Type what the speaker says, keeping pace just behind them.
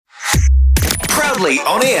Proudly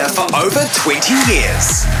on air for over 20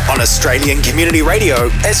 years. On Australian Community Radio,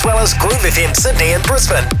 as well as Groove FM Sydney and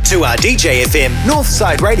Brisbane. 2RDJ FM,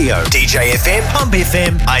 Northside Radio, DJ FM, Pump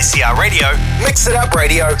FM, ICR Radio, Mix It Up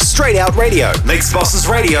Radio, Straight Out Radio, Mix Bosses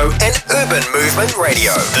Radio, and Urban Movement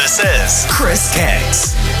Radio. This is Chris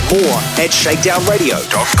Caggs. More at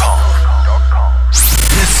ShakeDownRadio.com.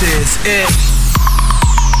 This is it.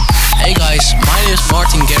 Hey guys, my name is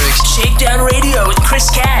Martin Garrix. Shakedown Radio with Chris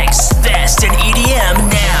Caggs. Best in EDM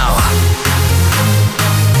now.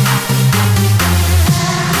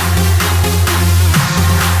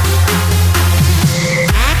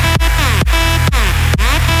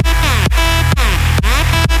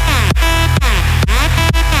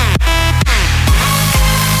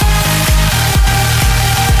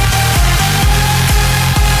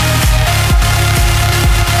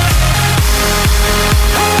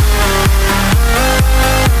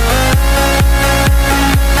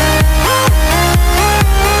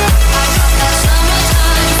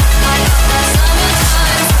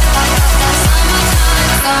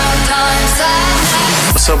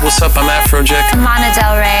 What's up? I'm Afrojack. I'm Lana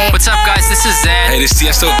Del Rey. What's up, guys? This is Zed. Hey, this is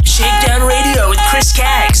Tiesto. Shakedown Radio with Chris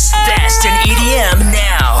Caggs. Best in EDM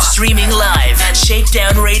now. Streaming live at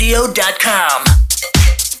ShakeDownRadio.com.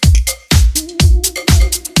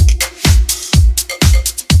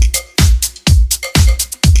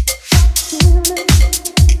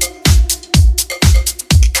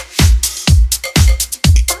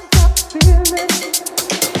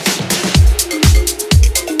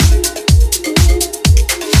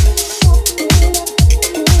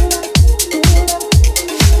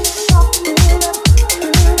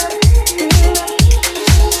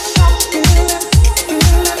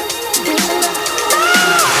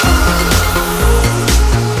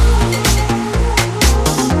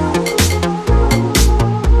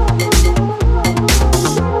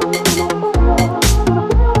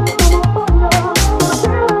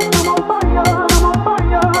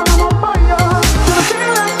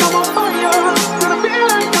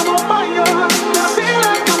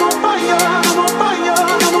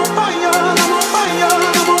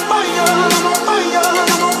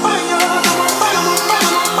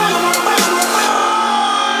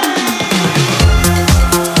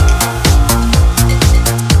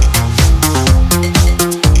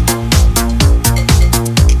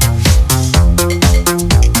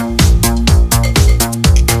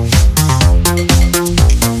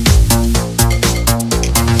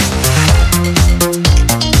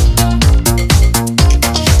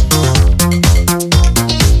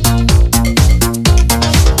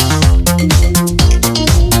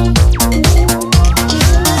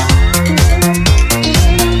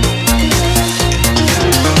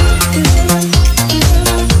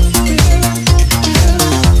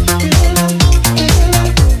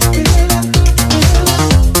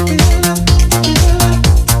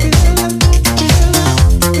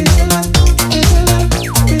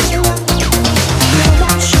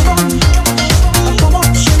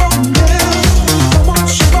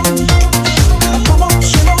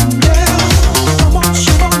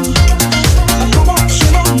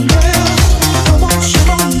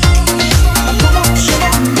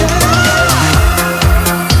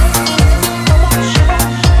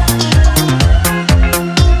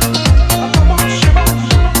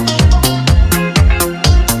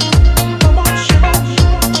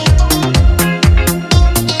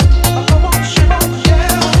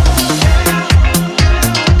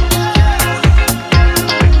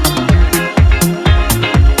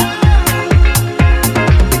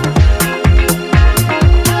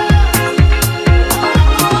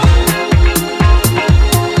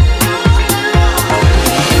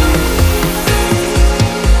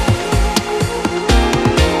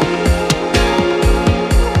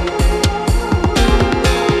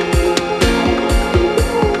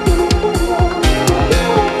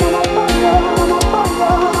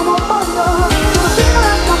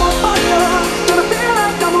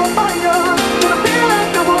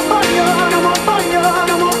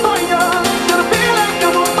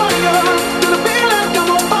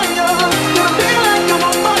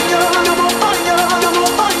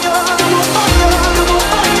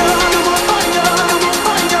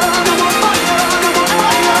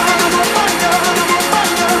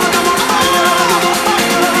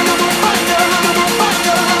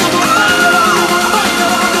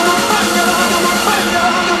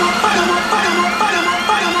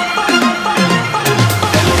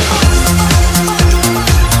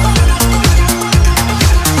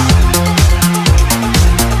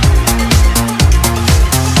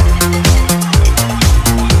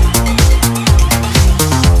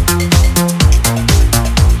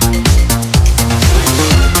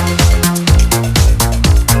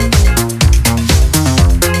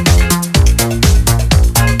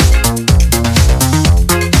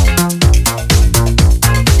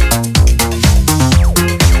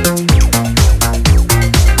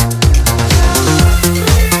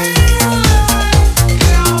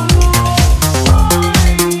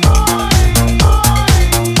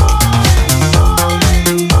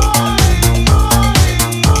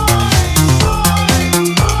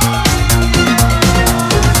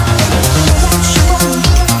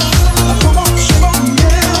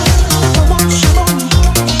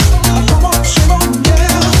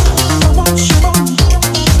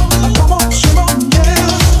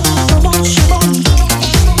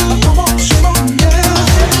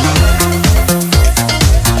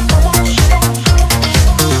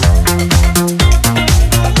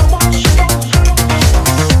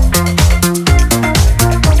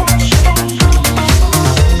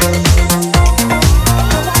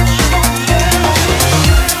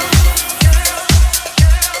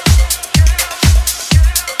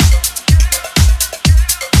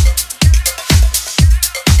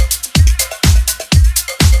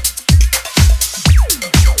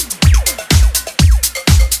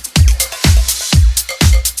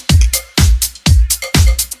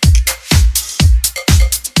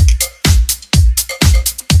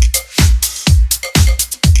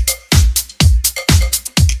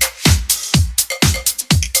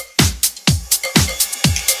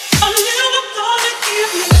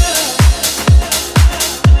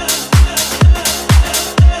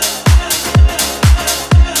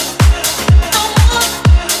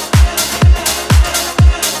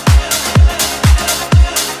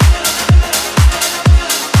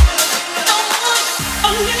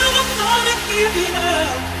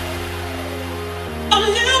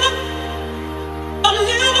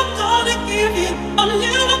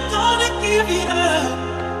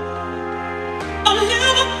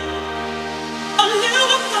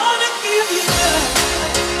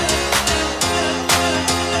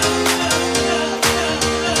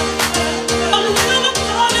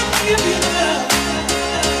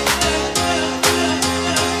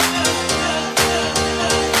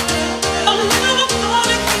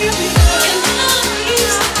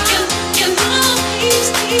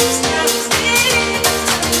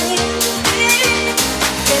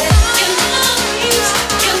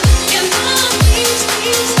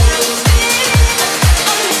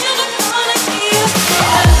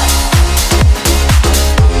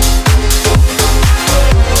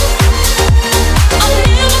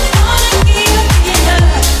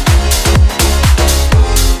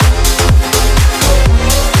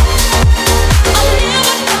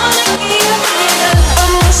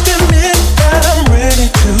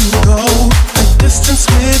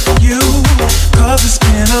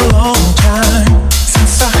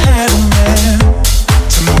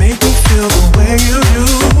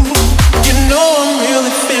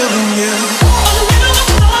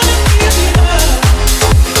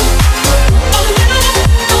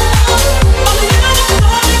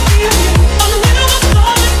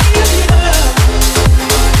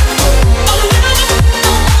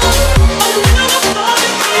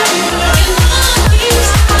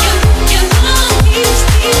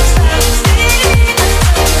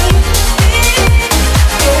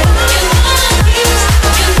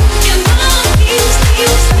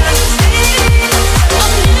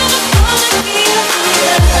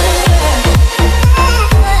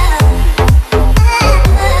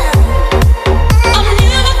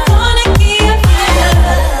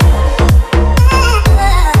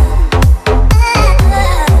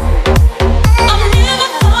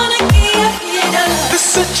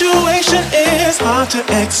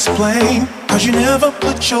 explain, cause you never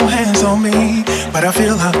put your hands on me, but I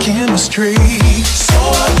feel our chemistry, so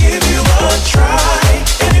I'll give you a try,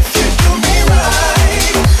 and if you do me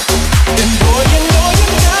right, then boy you know you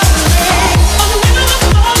got me. I'm never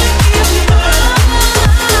gonna give you up.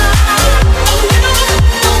 I'm never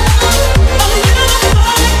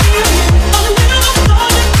gonna give you. I'm never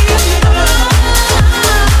gonna give you up.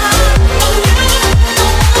 I'm never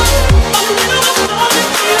gonna give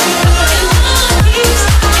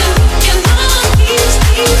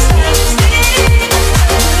you up.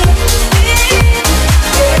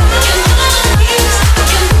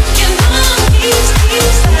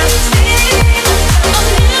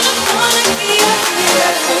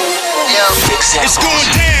 It's going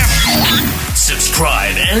down.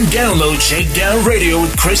 Subscribe and download Shakedown Radio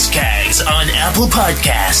with Chris Caggs on Apple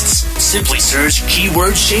Podcasts. Simply search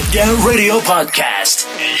keyword Shakedown Radio Podcast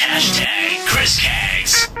and hashtag Chris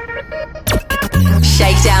Caggs.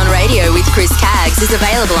 Shakedown Radio with Chris Caggs is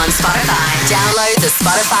available on Spotify. Download the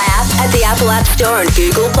Spotify app at the Apple App Store and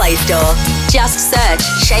Google Play Store. Just search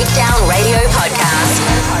Shakedown Radio Podcast.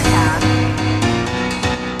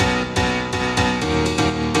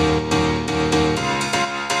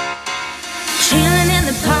 Chilling in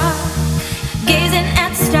the park, gazing at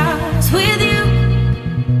the stars with you.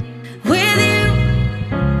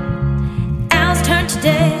 Hours turn to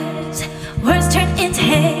days, words turn into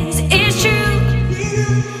haze. It's true.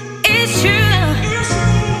 It's true.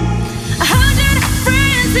 100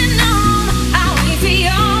 friends and all, I'll wait for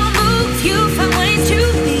your move. You find ways to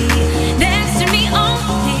be next to me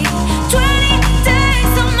only. 20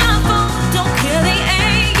 days on my phone, don't care they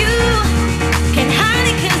ain't you. Can't hide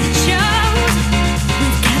it 'cause it shows.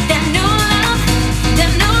 We've got that new love,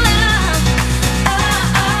 that new love.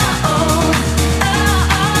 Oh, oh, oh,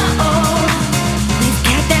 oh, oh, oh. We've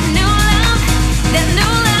got that new love, that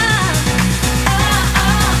new love.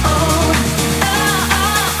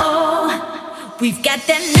 We've got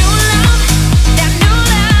that new love, that new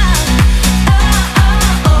love. Oh,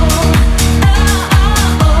 oh, oh,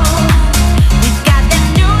 oh, oh. We've got that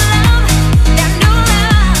new love, that new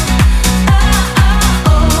love. Oh,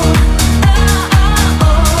 oh, oh,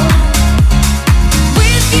 oh.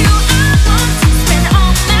 With you, I want to spend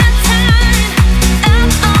all my time. Up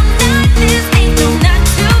all night, this ain't no 9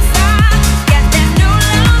 to 5. Got that new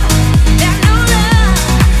love, that new love.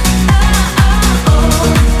 Oh, oh, oh,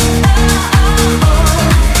 oh, oh.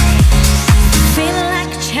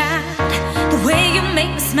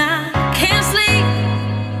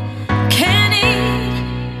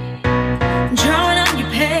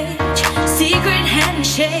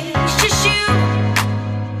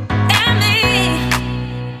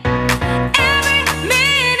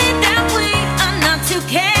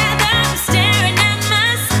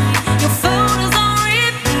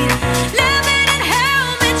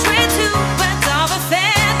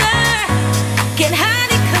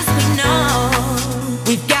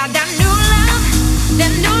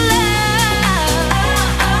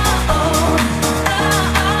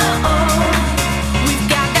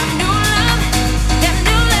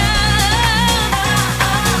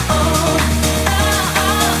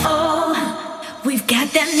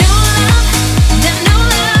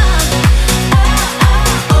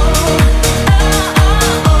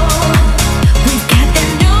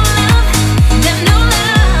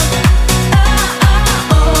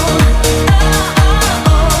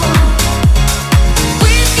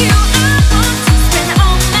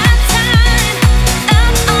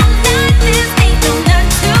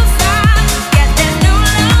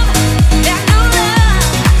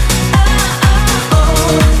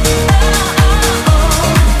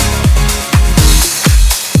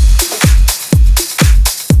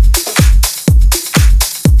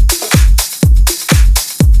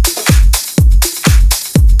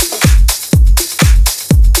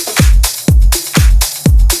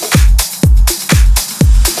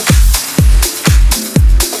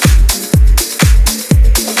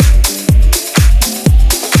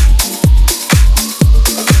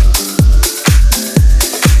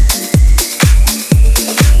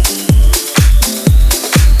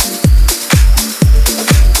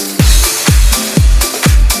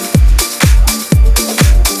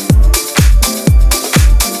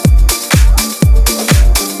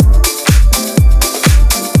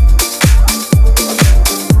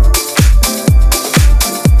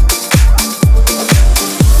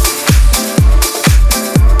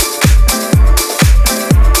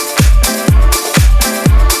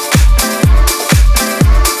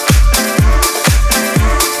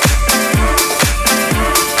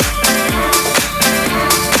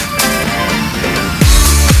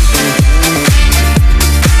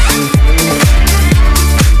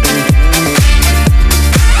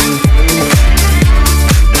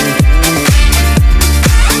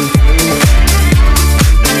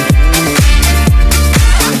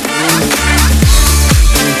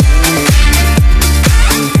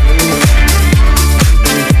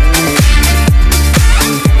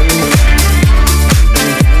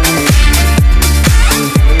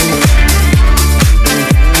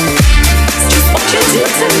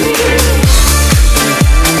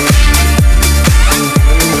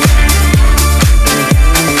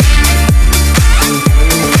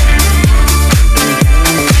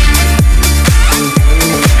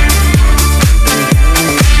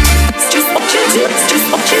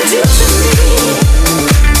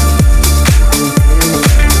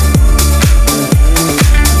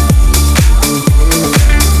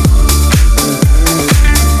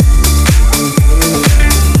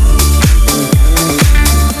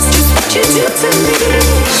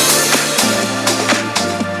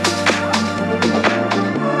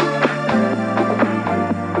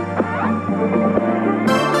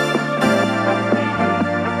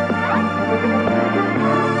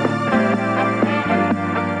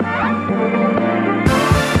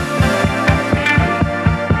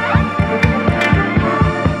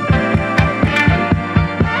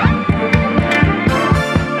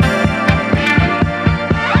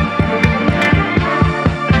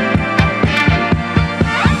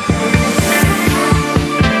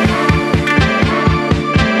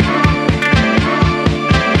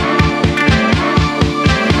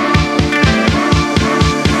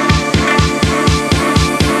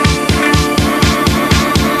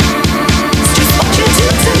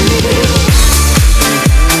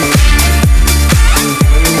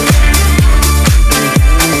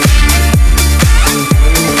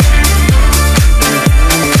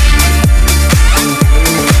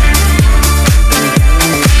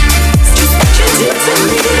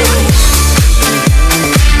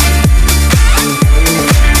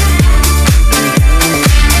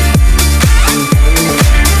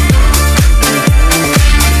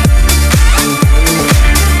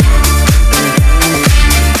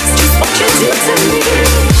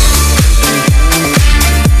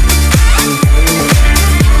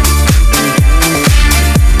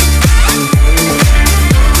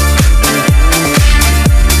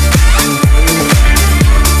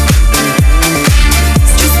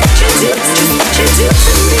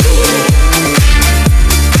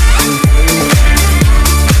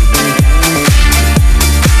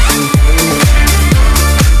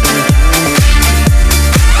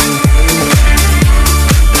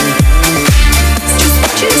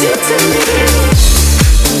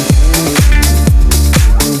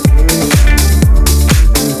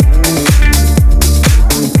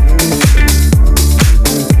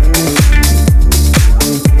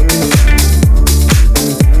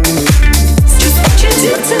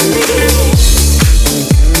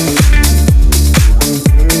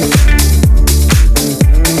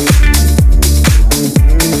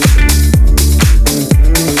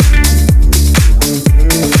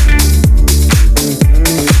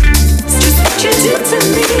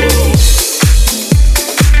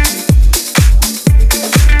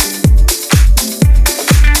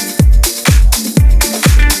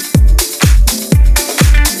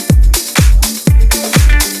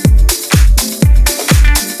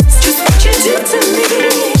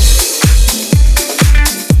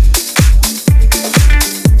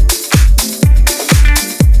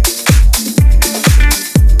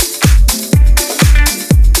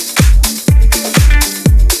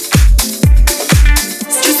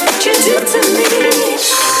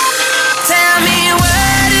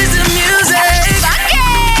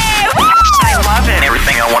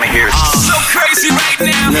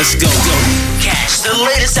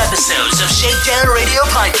 episodes of Shakedown Radio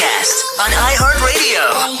Podcast on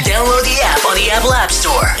iHeartRadio. Download the app on the Apple App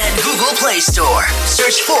Store and Google Play Store.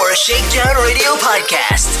 Search for Shakedown Radio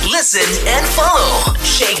Podcast. Listen and follow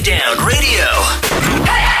Shakedown Radio.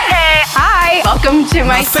 Hey, hi. Welcome to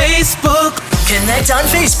my Facebook. Connect on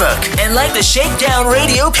Facebook and like the Shakedown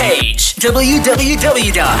Radio page.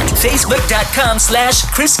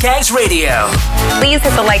 www.facebook.com/ChrisCagsRadio. Please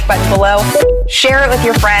hit the like button below. Share it with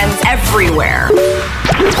your friends everywhere.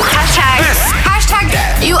 Hashtag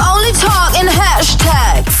you only talk in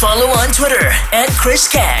hashtag. Follow on Twitter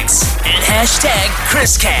 @ChrisCags and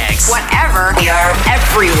 #ChrisCags. Whatever, we are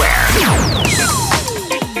everywhere.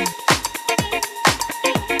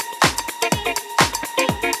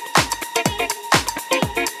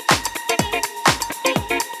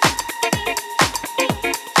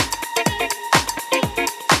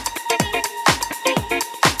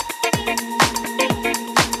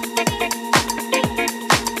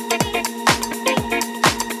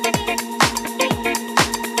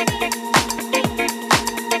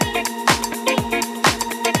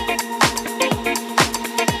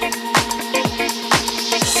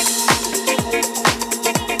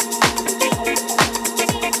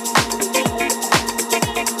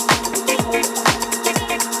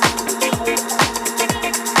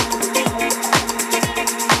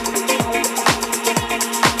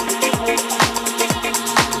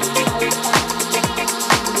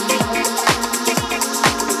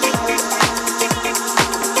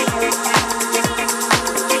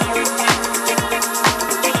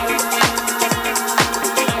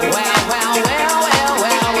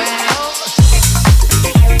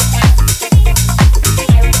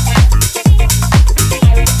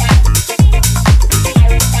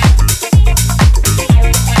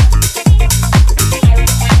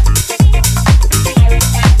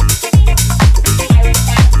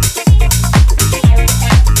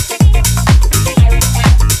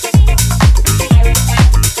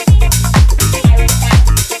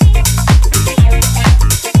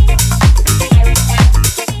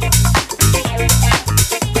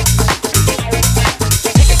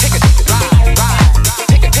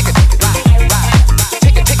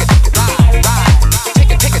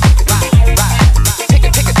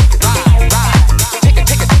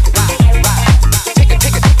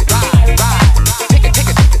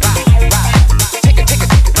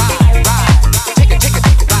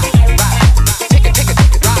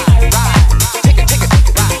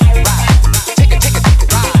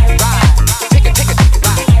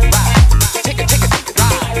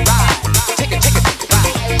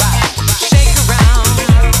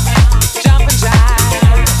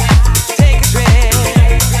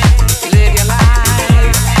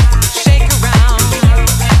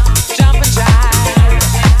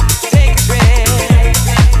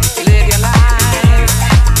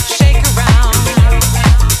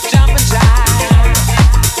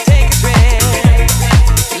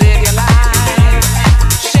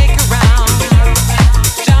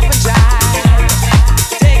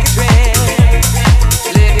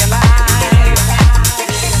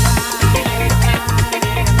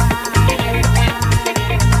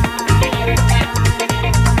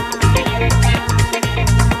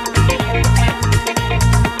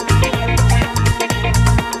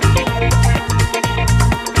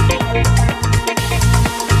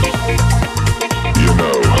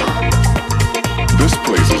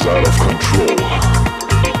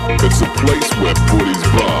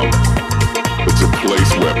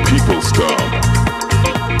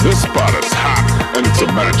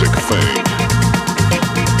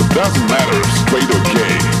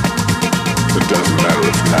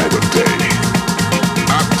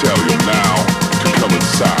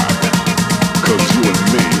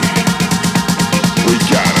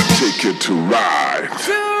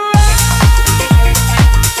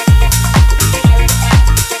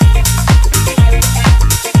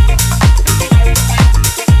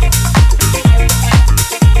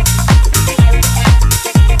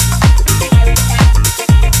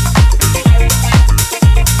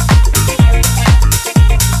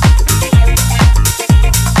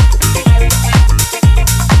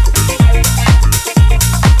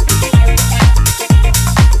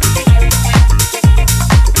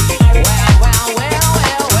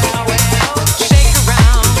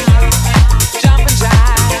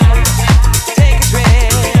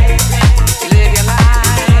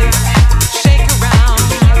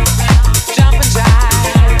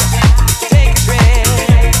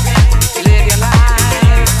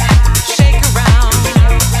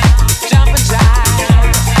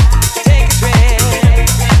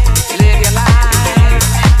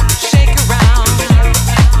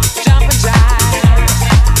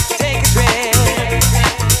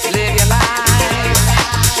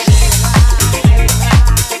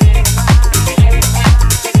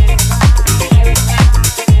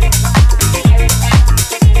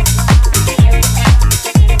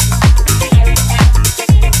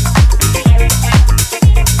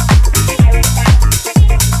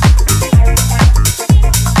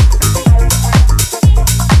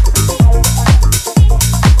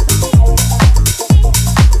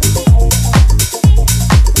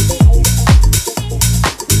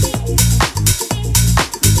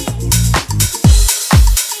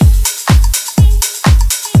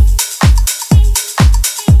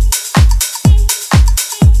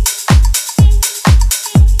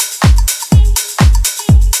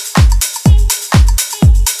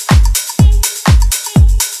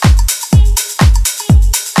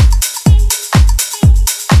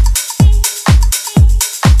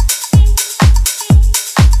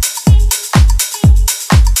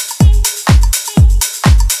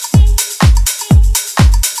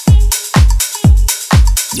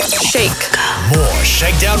 Shake. More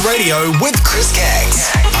Shakedown Radio with Chris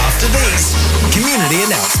Caggs. After these community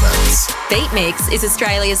announcements. Beat Mix is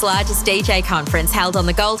Australia's largest DJ conference held on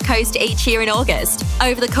the Gold Coast each year in August.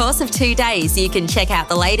 Over the course of 2 days, you can check out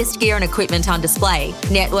the latest gear and equipment on display,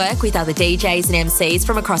 network with other DJs and MCs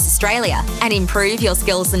from across Australia, and improve your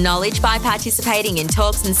skills and knowledge by participating in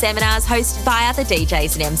talks and seminars hosted by other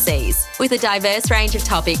DJs and MCs. With a diverse range of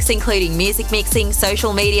topics including music mixing,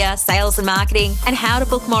 social media, sales and marketing, and how to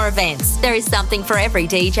book more events, there is something for every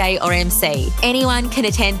DJ or MC. Anyone can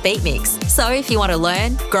attend Beat Mix, so if you want to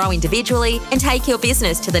learn, grow individually, and take your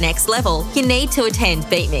business to the next level, you need to attend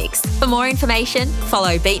Beat Mix. For more information,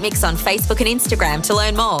 follow Beat Mix on Facebook and Instagram to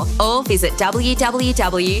learn more, or visit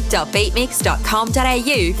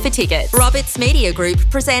www.beatmix.com.au for tickets. Roberts Media Group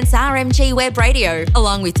presents RMG Web Radio,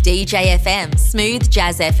 along with DJ FM, Smooth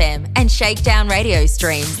Jazz FM, and Shakedown radio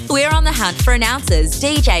streams. We're on the hunt for announcers,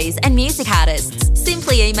 DJs, and music artists.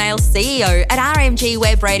 Simply email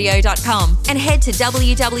ceo@rmgwebradio.com and head to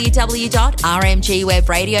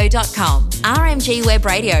www.rmgwebradio.com. RMG Web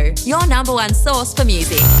Radio, your number one source for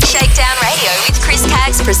music. Shakedown Radio with Chris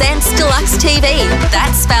Caggs presents Deluxe TV.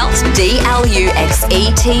 That's spelt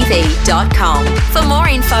DLUXETV.com. For more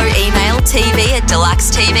info, email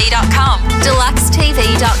tv@deluxetv.com.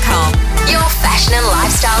 Deluxetv.com, your fashion and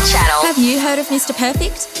lifestyle channel. Have you heard of Mr.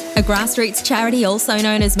 Perfect? A grassroots charity also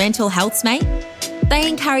known as Mental Health's Mate? They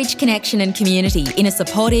encourage connection and community in a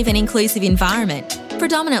supportive and inclusive environment,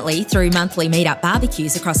 predominantly through monthly meet-up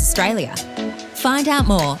barbecues across Australia. Find out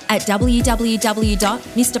more at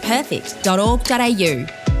www.mrperfect.org.au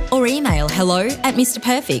or email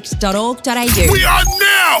hello@mrperfect.org.au. We are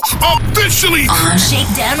now officially on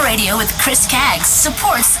Shakedown Radio with Chris Caggs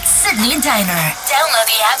supports Sydney Diner. Download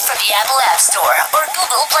the app from the Apple App Store or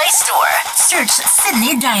Google Play Store. Search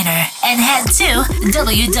Sydney Diner and head to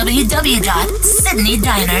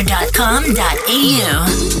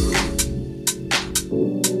www.sydneydiner.com.au.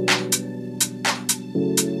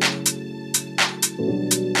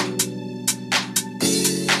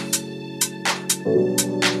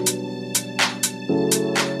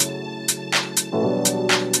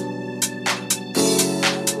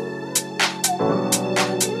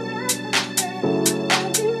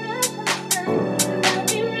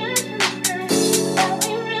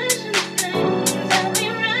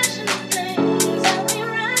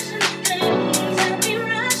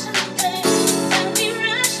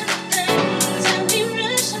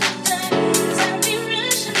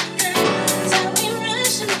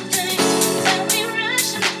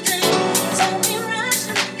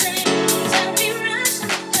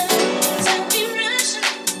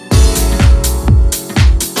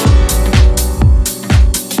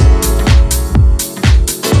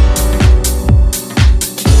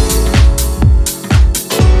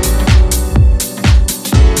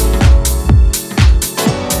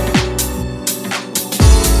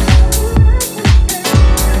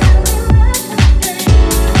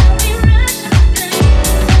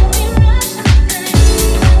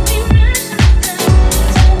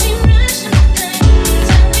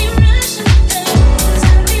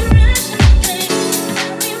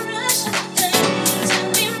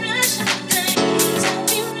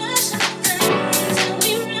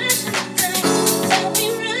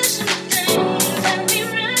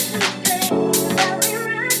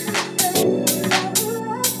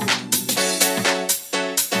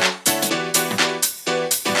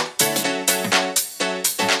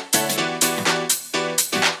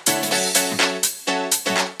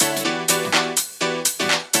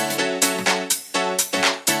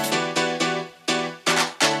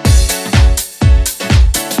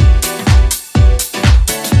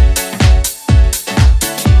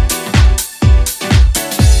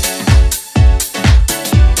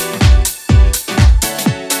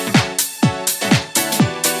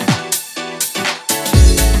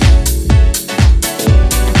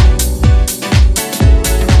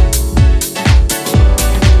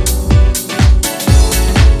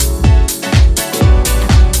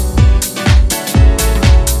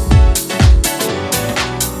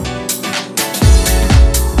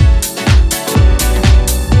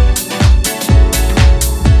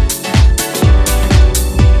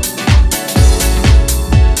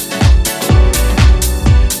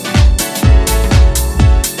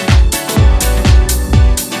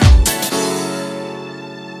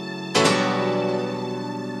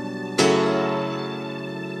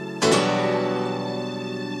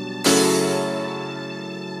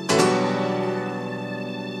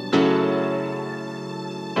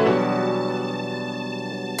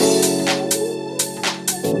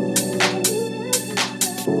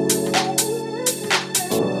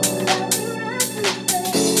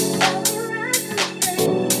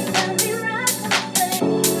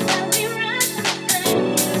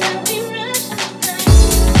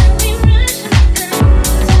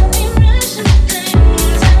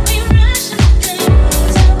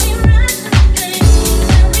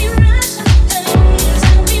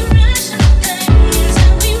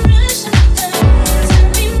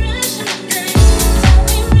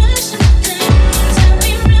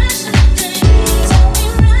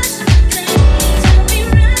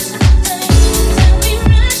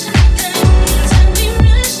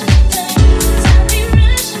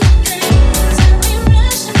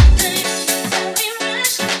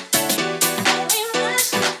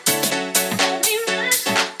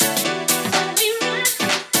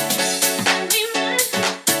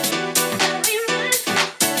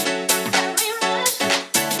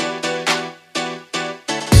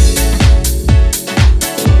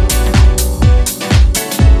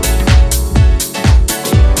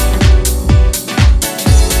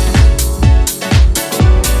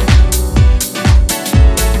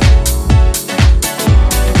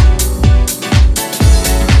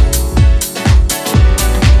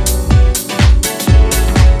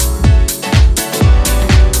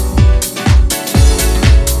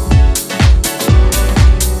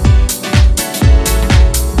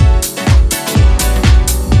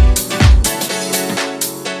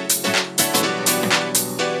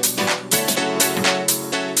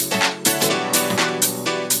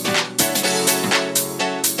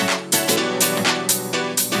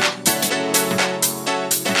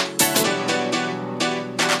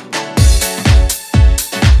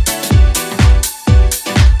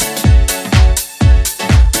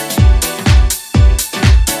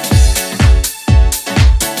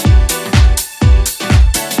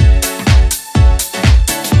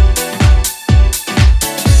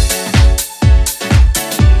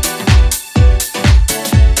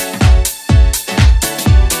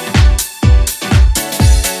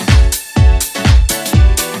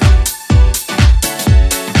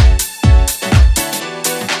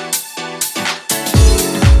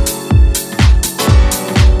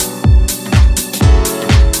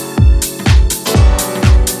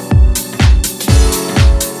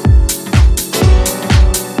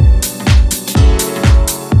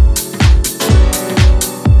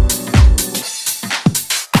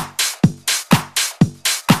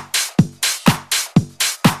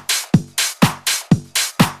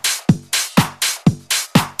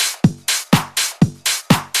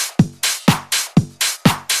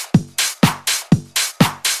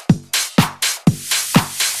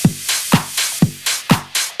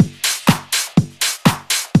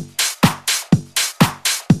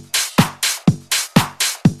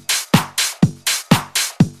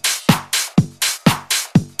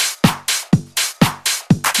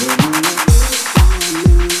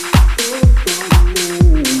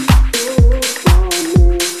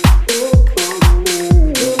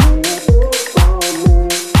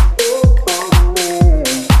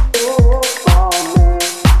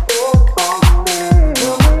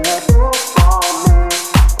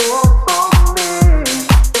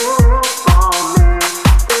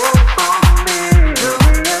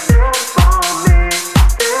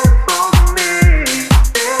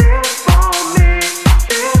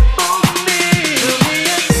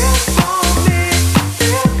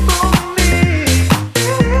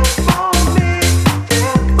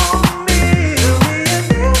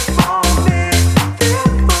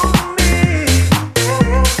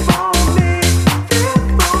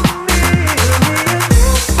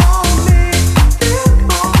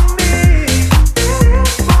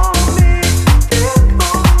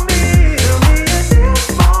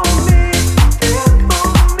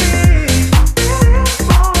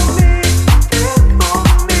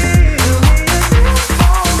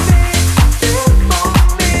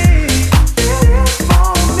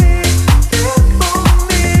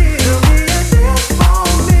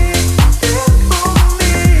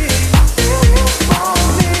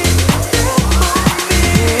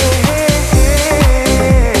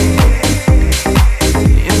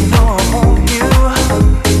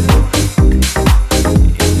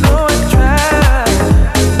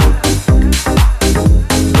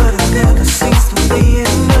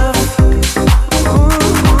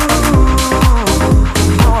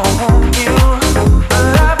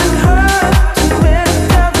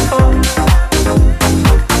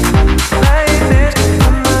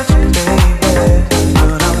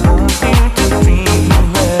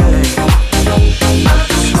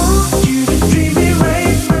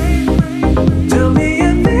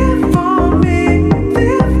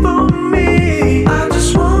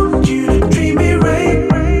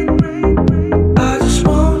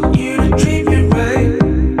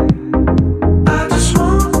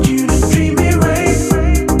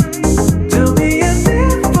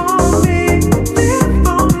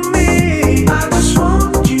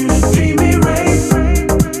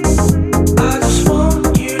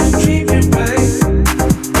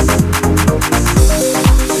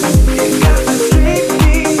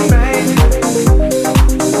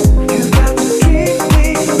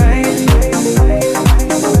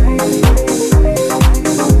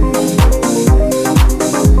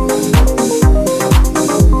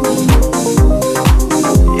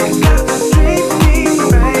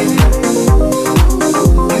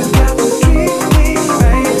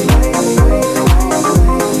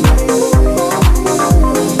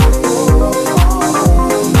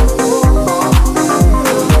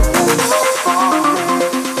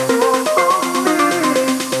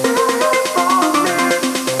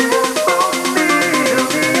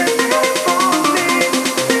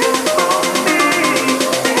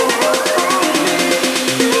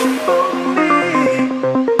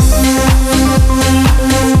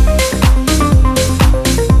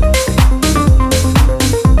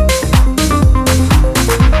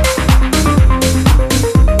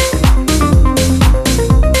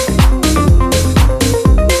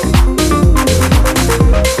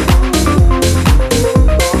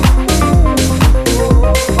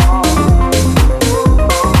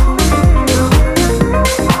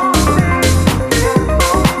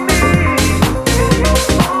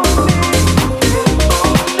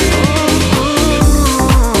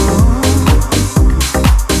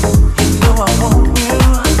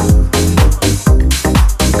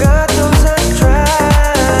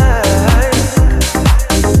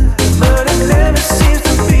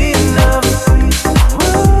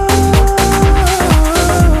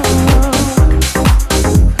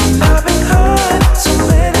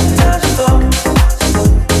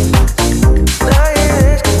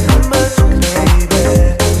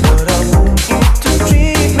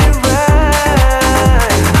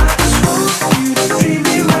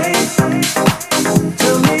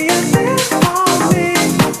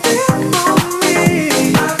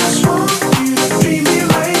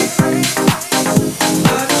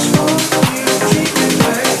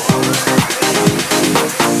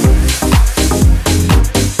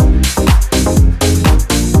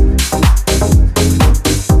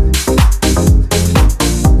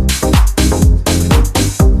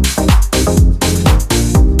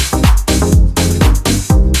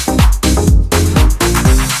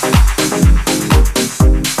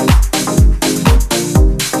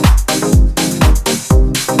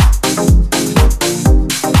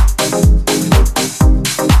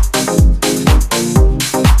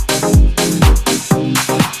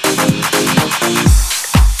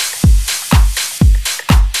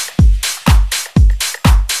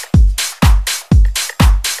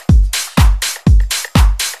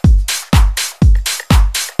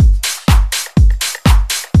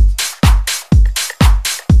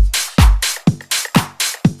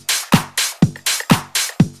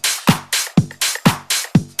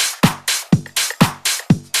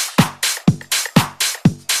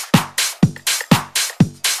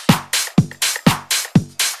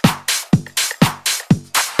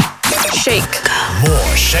 Shake.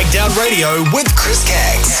 More Shakedown Radio with Chris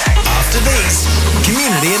Caggs. After these,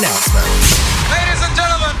 community announcements. Ladies and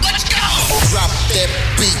gentlemen, let's go! Drop that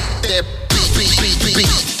beat, that beat.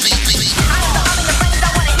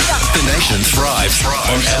 The nation thrives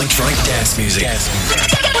on electronic dance music.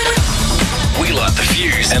 We light the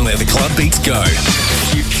fuse and let the club beats go.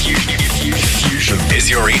 Fusion is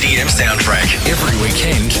your EDM soundtrack. Every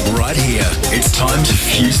weekend, right here. It's time to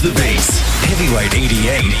fuse the beats. Heavyweight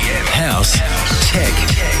EDM, house, tech,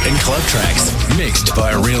 and club tracks. Mixed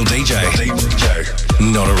by a real DJ.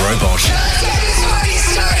 Not a robot.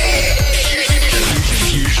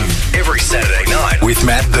 Fusion every Saturday night with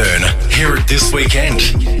Matt Byrne. Hear it this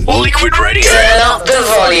weekend. Liquid Radio. Turn up the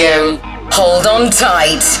volume. Hold on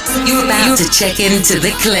tight. You're about to check into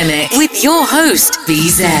the clinic with your host,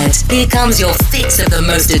 BZ. Here comes your fix of the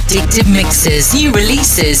most addictive mixes, new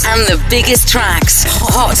releases, and the biggest tracks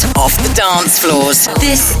hot off the dance floors.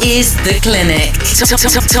 This is the clinic.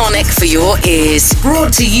 Tonic for your ears.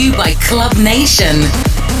 Brought to you by Club Nation.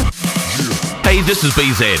 Hey, this is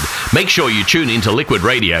BZ. Make sure you tune into Liquid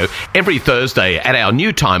Radio every Thursday at our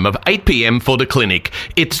new time of 8 p.m. for the clinic.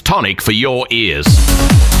 It's tonic for your ears.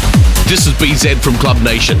 This is BZ from Club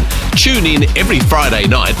Nation. Tune in every Friday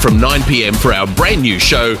night from 9 p.m. for our brand new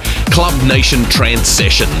show, Club Nation Trance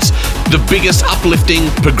Sessions. The biggest uplifting,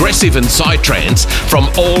 progressive and psytrance from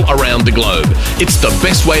all around the globe. It's the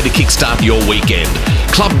best way to kickstart your weekend.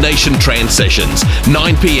 Club Nation Trance Sessions,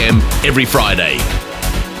 9 p.m. every Friday.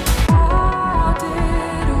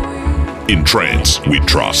 In trance, we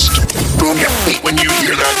trust. Boom your feet when you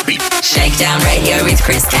hear that beat. Shakedown Radio with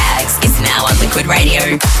Chris Caggs is now on Liquid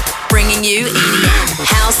Radio. Bringing you EDM,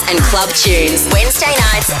 house and club tunes. Wednesday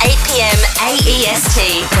nights, 8 p.m.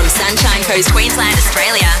 AEST from Sunshine Coast, Queensland,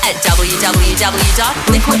 Australia at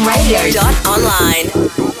www.liquidradio.online.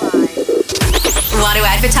 Want to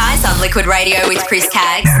advertise on Liquid Radio with Chris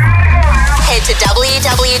Caggs? Head to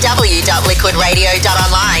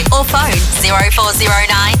www.liquidradio.online or phone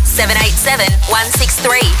 0409 787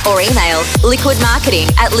 163 or email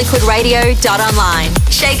liquidmarketing@liquidradio.online.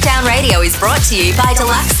 Shakedown Radio is brought to you by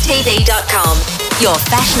deluxetv.com, your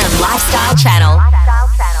fashion and lifestyle channel.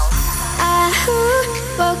 I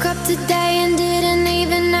woke up today and didn't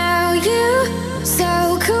even know you.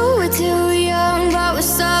 So cool, we're too young, but we're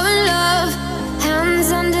so in love.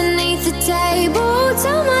 Hands underneath the table,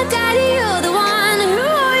 tell my daddy you're the one. Who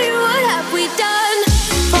are you? What have we done?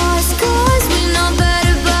 Fast cars, we know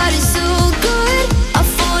better, but it's so good. I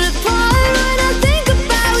fall apart when I think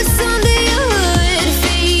about what's under your hood.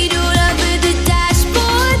 Feet all over the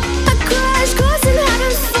dashboard, I crash course and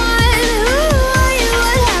having fun. Who are you?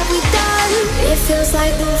 What have we done? It feels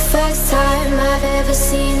like the first time I've ever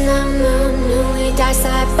seen the moon. Knew we died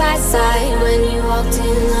side by side when you walked in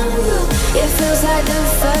the room. It feels like the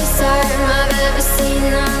first time I've ever seen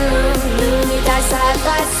the moon. Knew we died side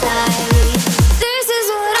by side. This is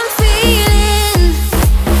what I'm feeling.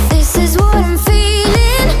 This is what I'm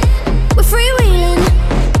feeling. We're freewheeling.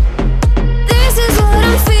 This is what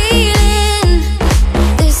I'm feeling.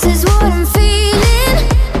 This is what I'm feeling.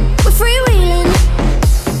 We're freewheeling.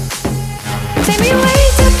 Take me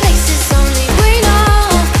away to places only we know.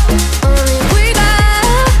 Only we go.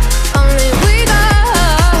 Only we go.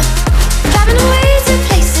 Driving away to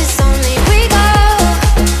places only we go.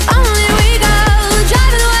 Only we go.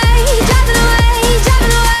 Driving away, driving away,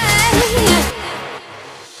 driving away.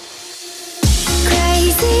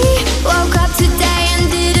 Crazy, woke up today and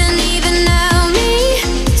didn't even know me.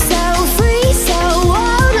 So free, so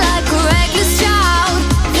wild, like a reckless child.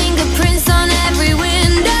 Fingerprints on every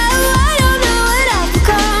window. I don't know what I've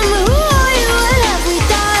become. Who are you? What have we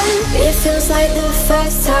done? It feels like the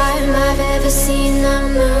first time I've ever seen the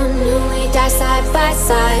moon. Knew we died side by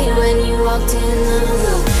side when you walked in the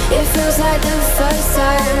room. It feels like the first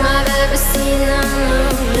time I've ever seen the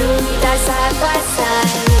moon. Knew we died side by side.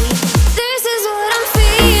 This is what I'm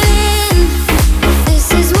feeling. This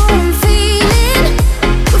is what I'm feeling.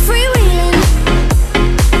 We're freewheeling.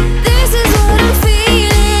 This is what I'm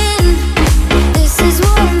feeling. This is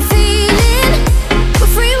what I'm feeling.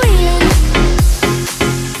 We're freewheeling.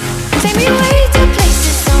 Take me away to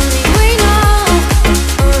places only we know.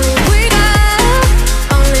 Only we go.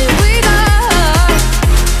 Only we go.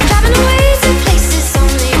 Driving away to places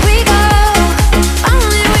only we go.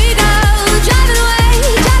 Only we go. Driving away,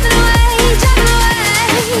 driving away, driving away.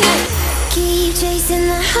 Keep chasing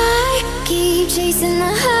the high. Keep chasing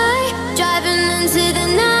the high. Driving into the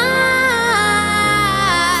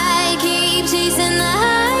night. Keep chasing the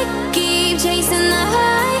high. Keep chasing the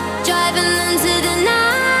high. Driving into the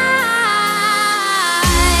night.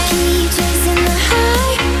 Keep chasing the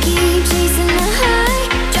high. Keep chasing the high.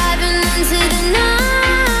 Driving into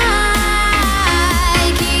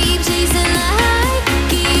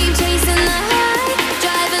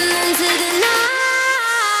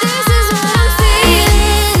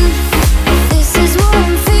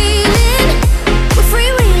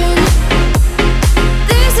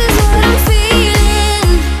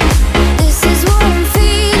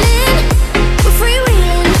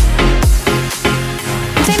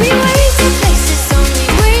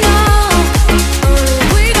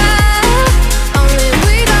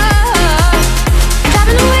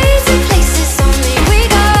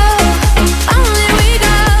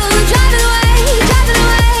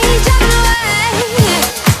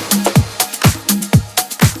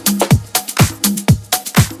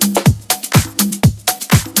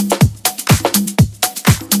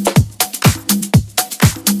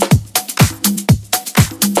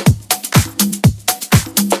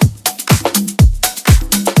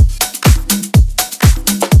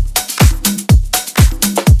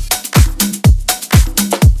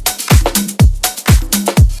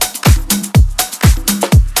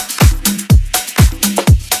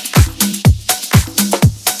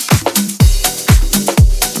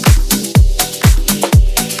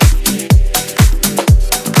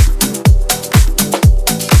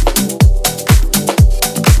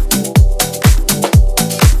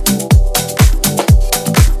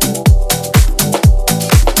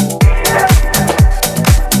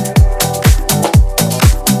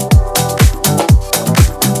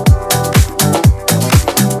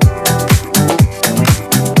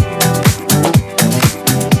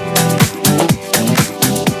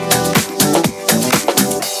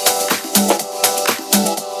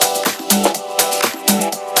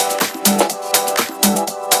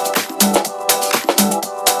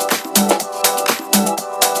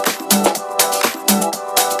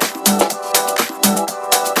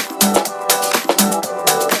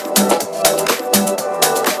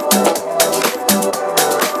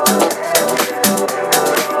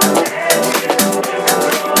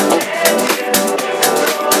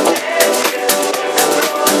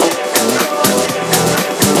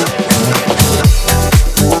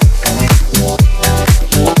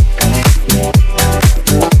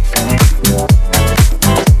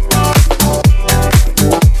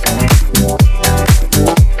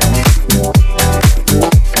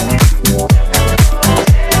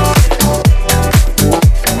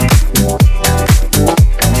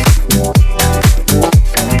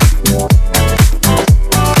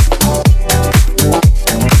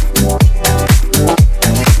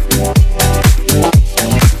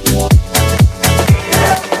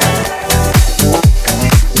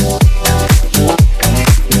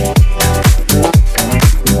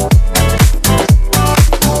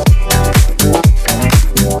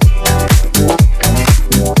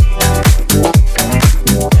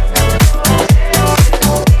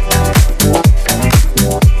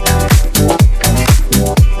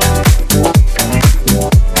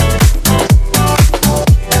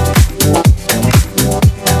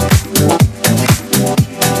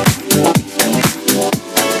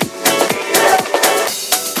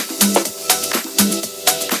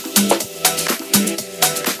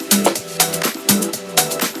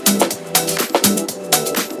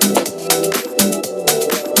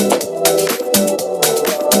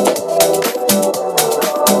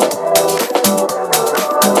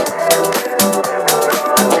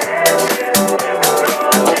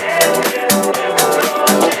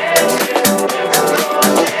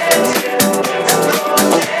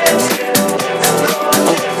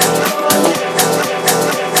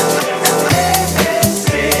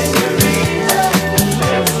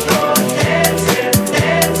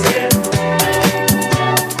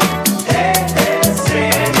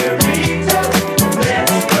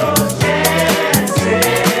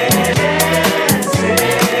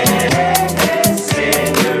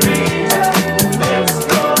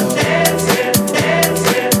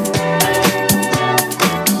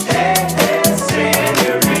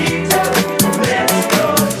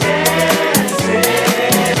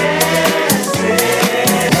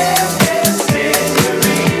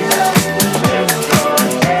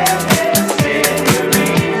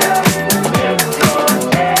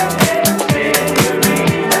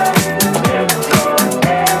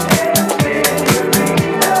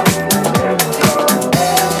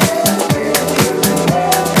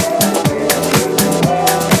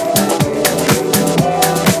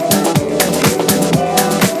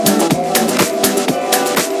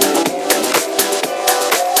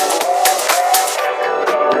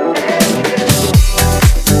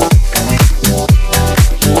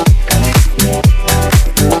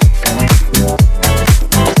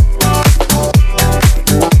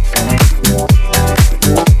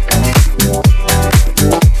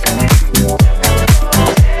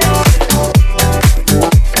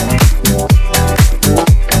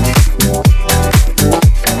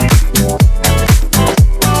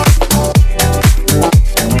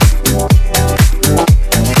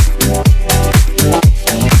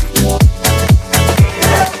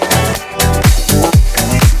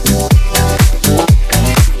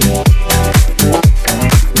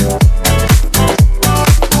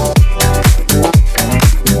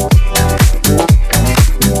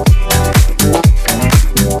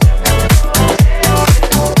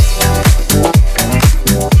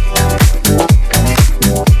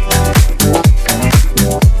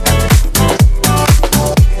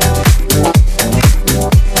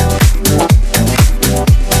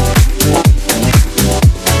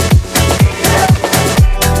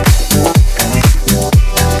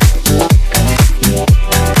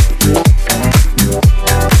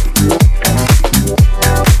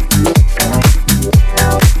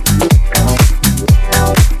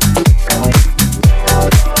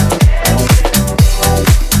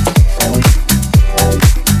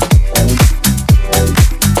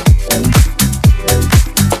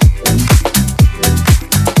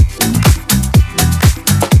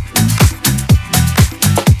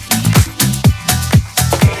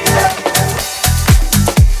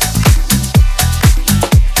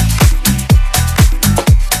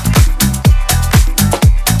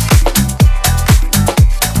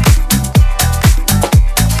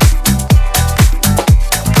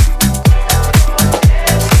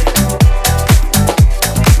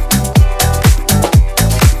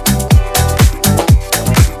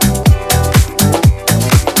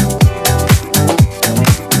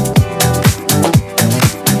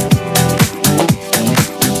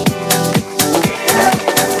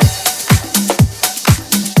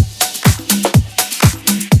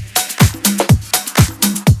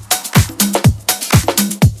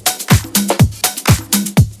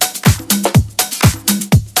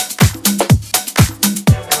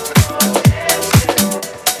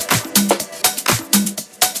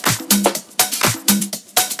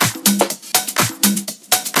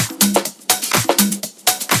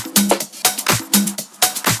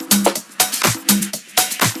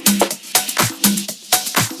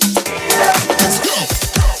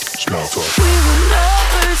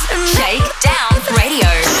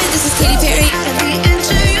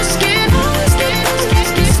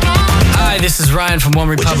Brian from One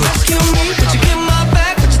Republic. Hey,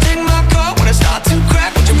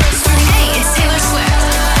 it's Taylor Swift.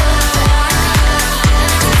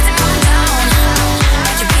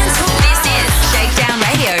 This is Shakedown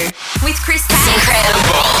Radio with Chris Caggs.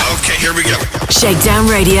 Okay, here we go. Shakedown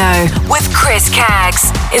Radio with Chris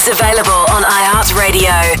Caggs is available on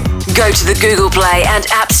iHeartRadio. Go to the Google Play and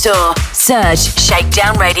App Store. Search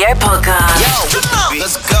Shakedown Radio Podcast. Yo,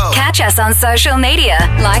 let's go. Catch us on social media,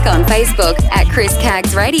 like on Facebook at Chris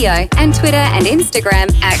Caggs Radio and Twitter and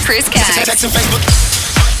Instagram at Chris Caggs. Text and Facebook.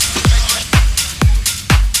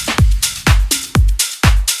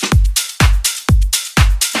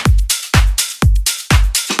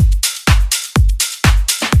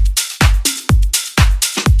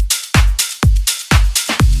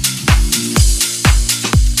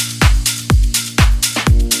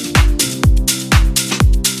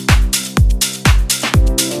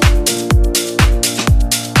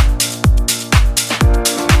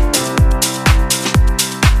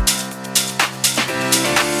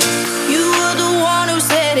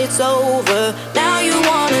 Over. Now you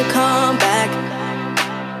wanna come back.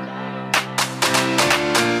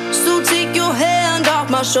 So take your hand off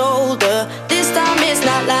my shoulder. This time it's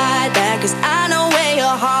not like that, 'cause I know where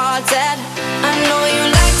your heart's at. I know you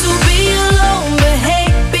like to be alone, but hey,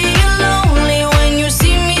 being lonely when you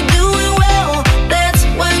see me doing well, that's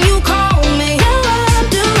when you call me. Yeah, I'm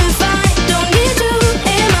doing fine, don't need you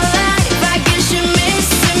in my life. I guess you're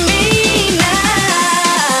missing me now.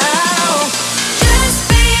 Just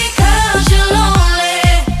because you're lonely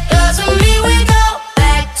doesn't mean we go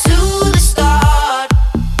back to the start.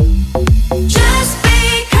 Just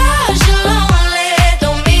because you're lonely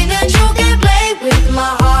don't mean that you can play with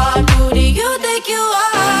my heart. Who do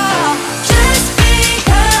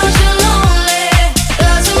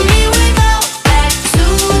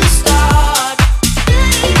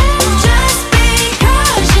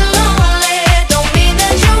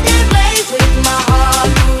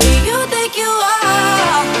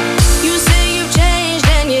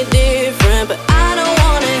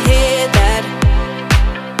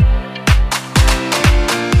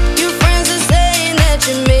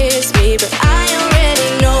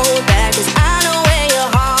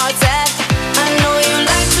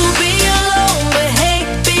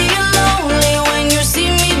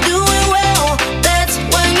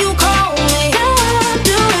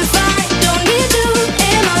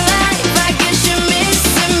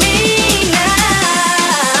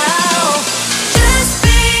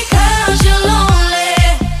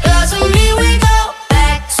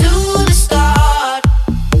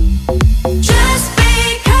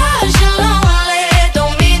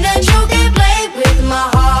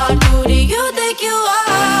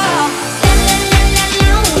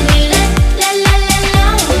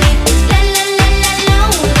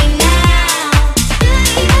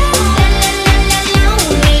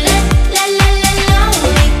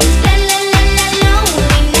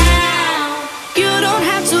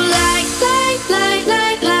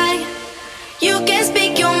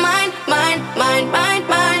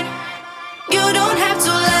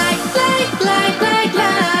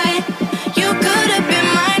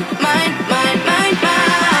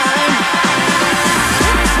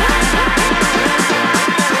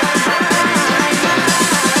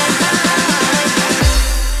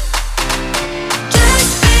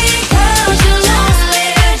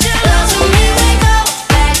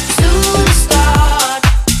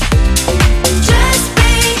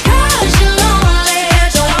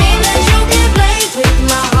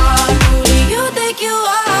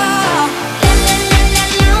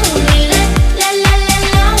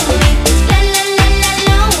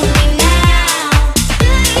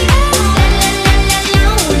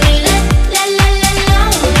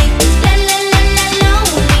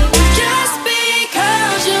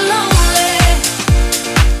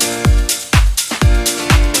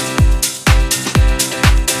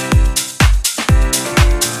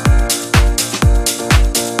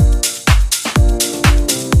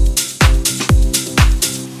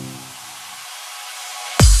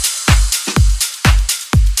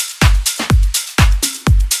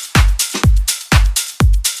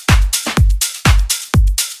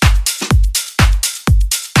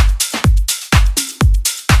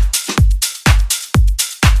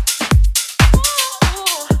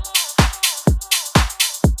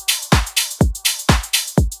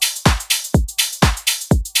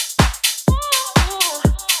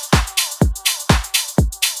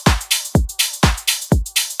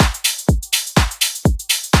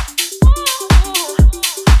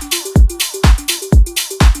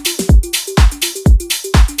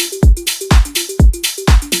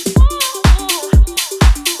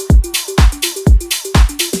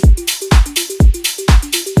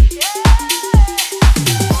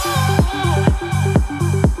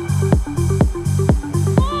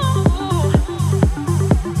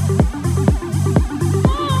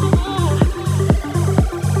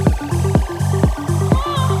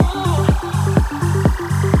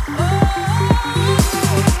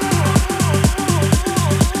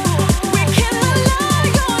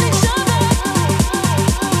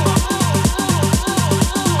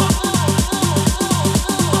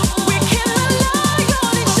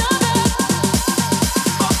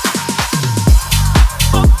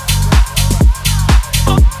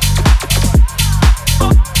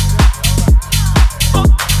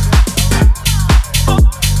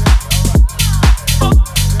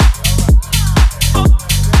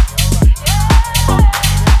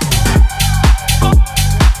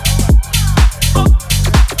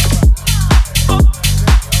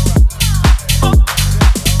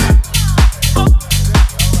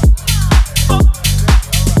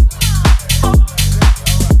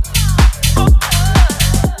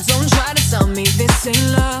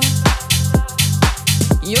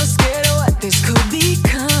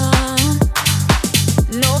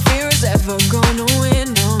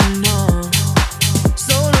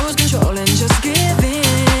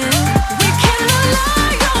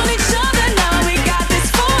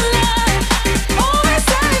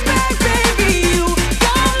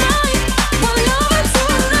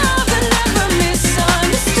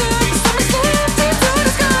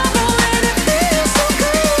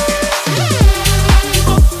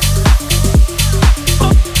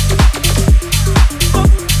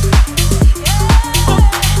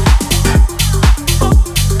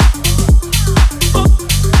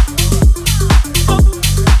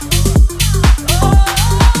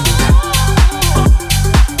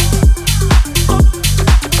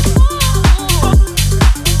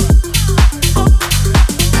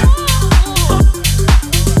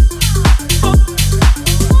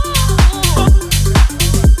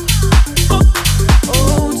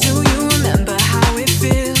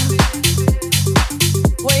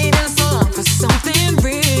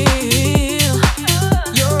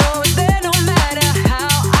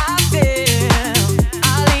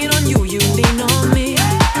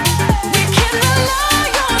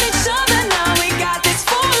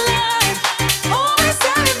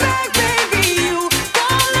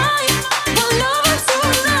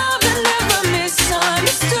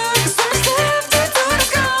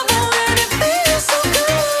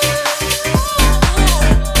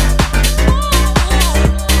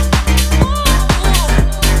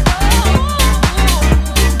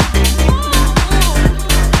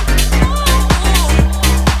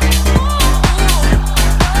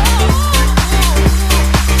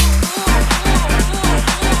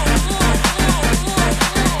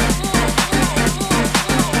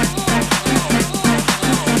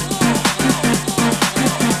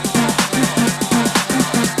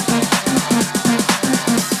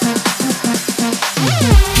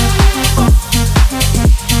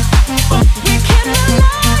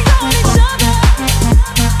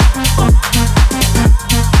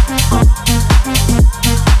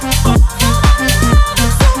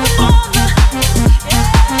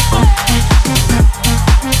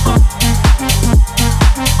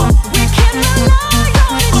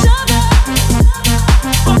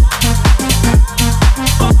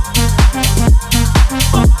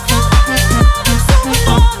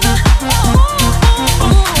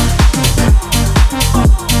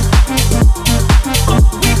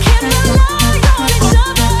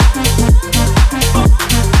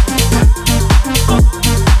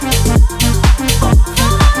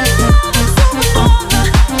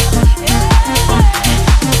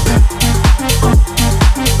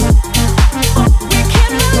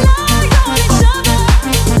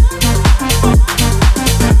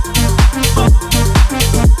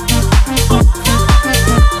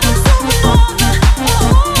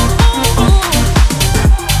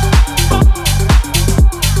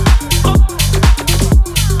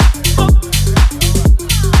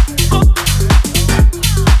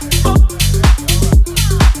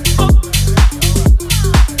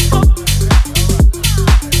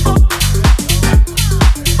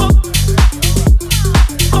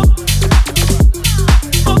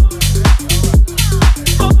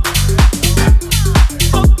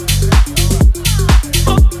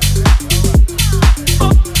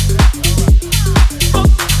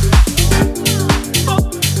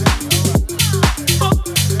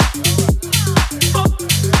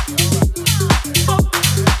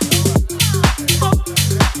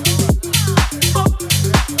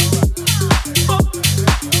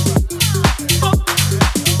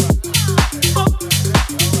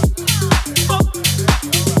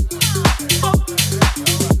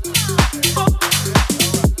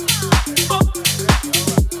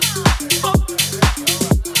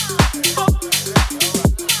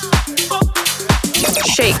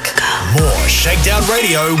Shakedown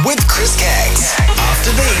Radio with Chris Caggs.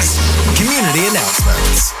 After these community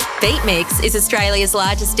announcements. Beat Mix is Australia's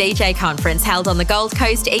largest DJ conference held on the Gold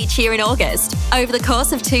Coast each year in August. Over the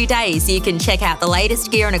course of 2 days, you can check out the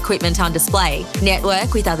latest gear and equipment on display,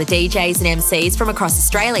 network with other DJs and MCs from across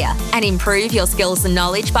Australia, and improve your skills and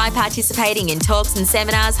knowledge by participating in talks and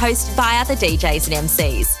seminars hosted by other DJs and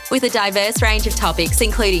MCs. With a diverse range of topics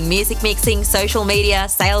including music mixing, social media,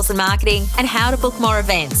 sales and marketing, and how to book more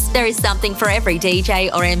events, there is something for every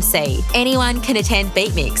DJ or MC. Anyone can attend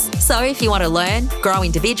Beat Mix, so if you want to learn, grow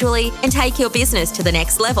individually, and take your business to the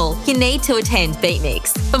next level, you need to attend Beat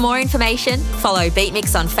Mix. For more information, follow Beat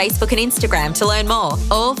Mix on Facebook and Instagram to learn more,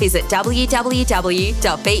 or visit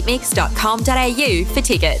www.beatmix.com.au for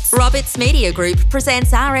tickets. Roberts Media Group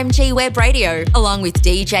presents RMG Web Radio, along with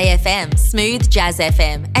DJ FM, Smooth Jazz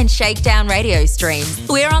FM, and Shakedown radio streams.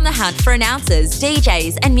 We're on the hunt for announcers,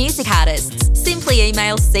 DJs, and music artists. Simply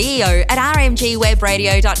email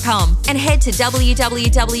ceo@rmgwebradio.com and head to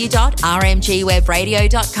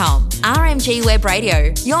www.rmgwebradio.com. RMG Web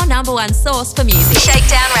Radio, your number one source for music.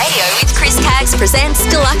 Shakedown Radio with Chris Caggs presents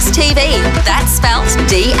Deluxe TV. That's spelt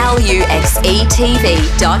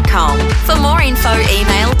DLUXETV.com. For more info,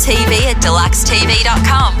 email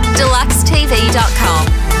tv@deluxetv.com. Deluxetv.com,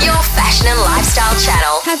 your fashion and lifestyle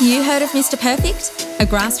channel. Have you heard of Mr. Perfect? A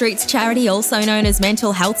grassroots charity also known as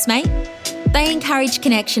Mental Health's Mate? They encourage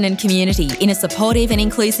connection and community in a supportive and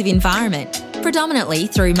inclusive environment, predominantly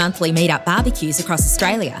through monthly meet-up barbecues across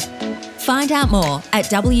Australia. Find out more at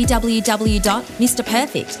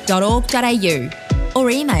www.mrperfect.org.au or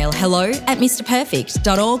email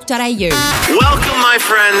hello@mrperfect.org.au. Welcome, my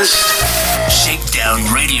friends. Shakedown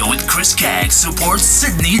Radio with Chris Caggs supports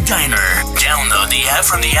Sydney Diner. Download the app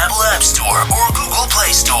from the Apple App Store or Google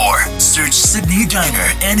Play Store. Search Sydney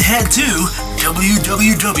Diner and head to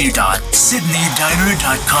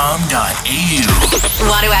www.sydneydiner.com.au.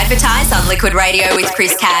 Want to advertise on Liquid Radio with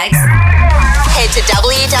Chris Caggs? Head to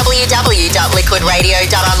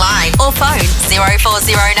www.liquidradio.online or phone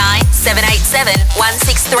 0409 787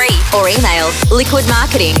 163 or email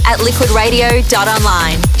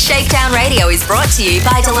liquidmarketing@liquidradio.online. Shakedown Radio is brought to you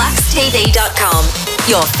by DeluxeTV.com,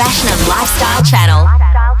 your fashion and lifestyle channel.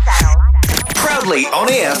 Proudly on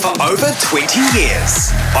air for over 20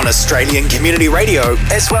 years. On Australian Community Radio,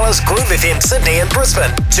 as well as Groove FM Sydney and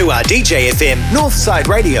Brisbane. To our DJ FM Northside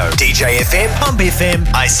Radio, DJ FM Pump FM,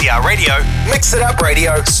 ICR Radio, Mix It Up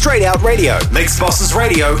Radio, Straight Out Radio, Mix Bosses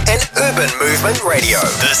Radio, and Urban Movement Radio.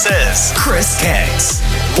 This is Chris Caggs.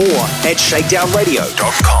 More at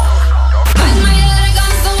shakedownradio.com.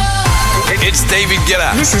 It's David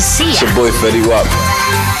Guetta. This is Sia. It's your boy Fetty Wap.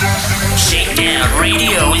 Shakedown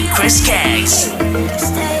Radio with Chris Caggs.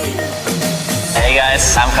 Hey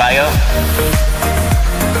guys, I'm Kayo.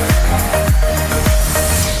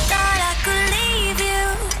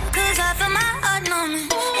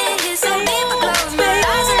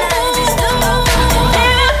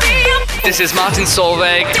 This is Martin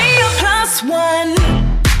Solveig.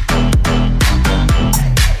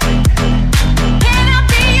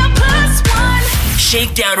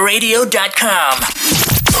 ShakedownRadio.com.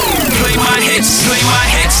 Play my hits, play my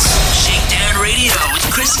hits. Shakedown Radio with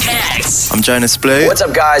Chris Caggs. I'm Jonas Blue. What's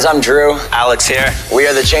up, guys? I'm Drew. Alex here. We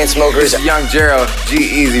are the Chainsmokers. Young Gerald,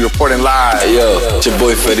 G-Eazy reporting live. Hey, yo, it's your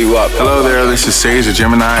boy Fetty Wap. Hello there, this is Sage of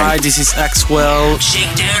Gemini. Hi, this is Axwell.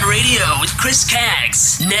 Shakedown Radio with Chris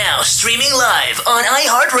Caggs. Now streaming live on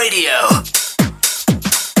iHeartRadio.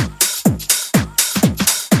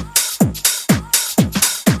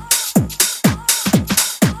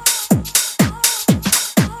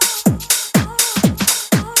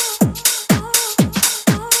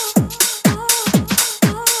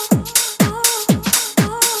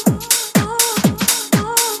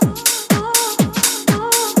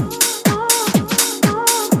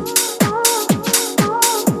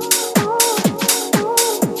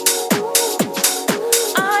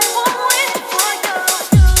 I won't wait.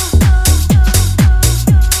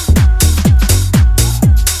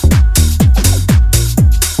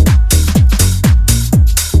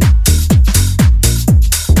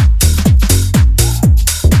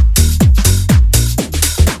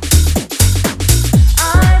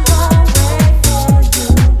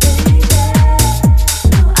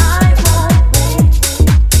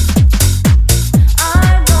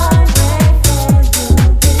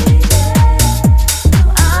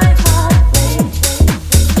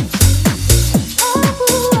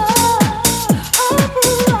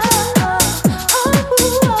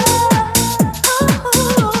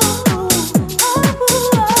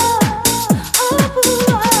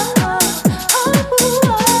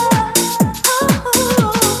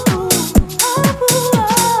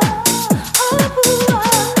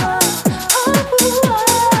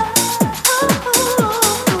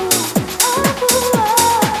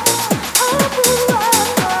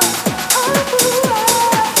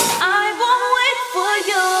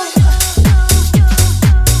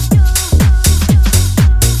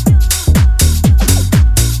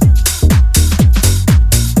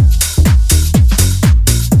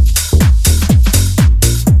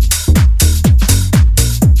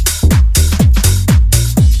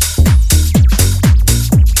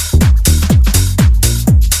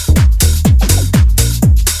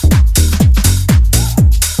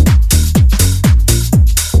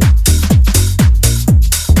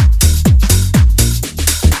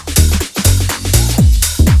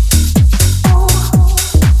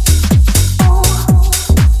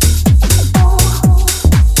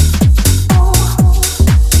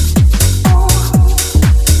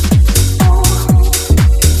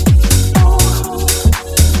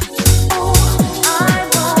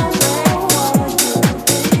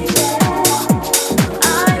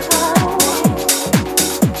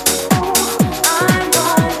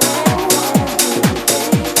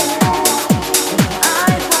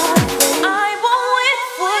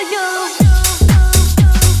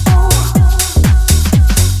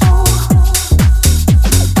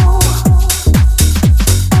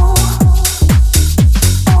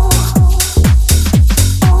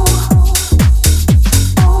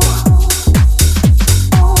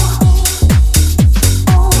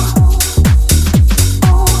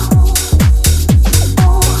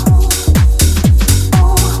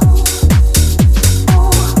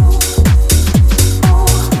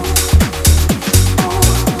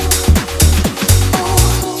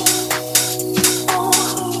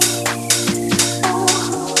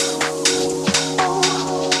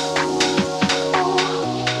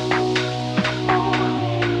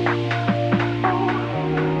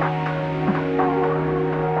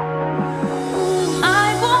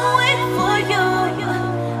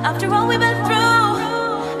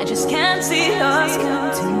 can't see us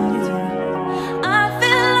continue. I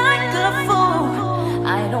feel like a fool.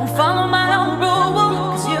 I don't follow my own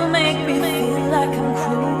rules. You make me feel like I'm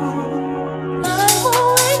cruel. I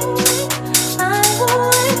will wait for you. I will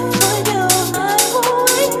wait for you. I will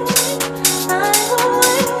wait.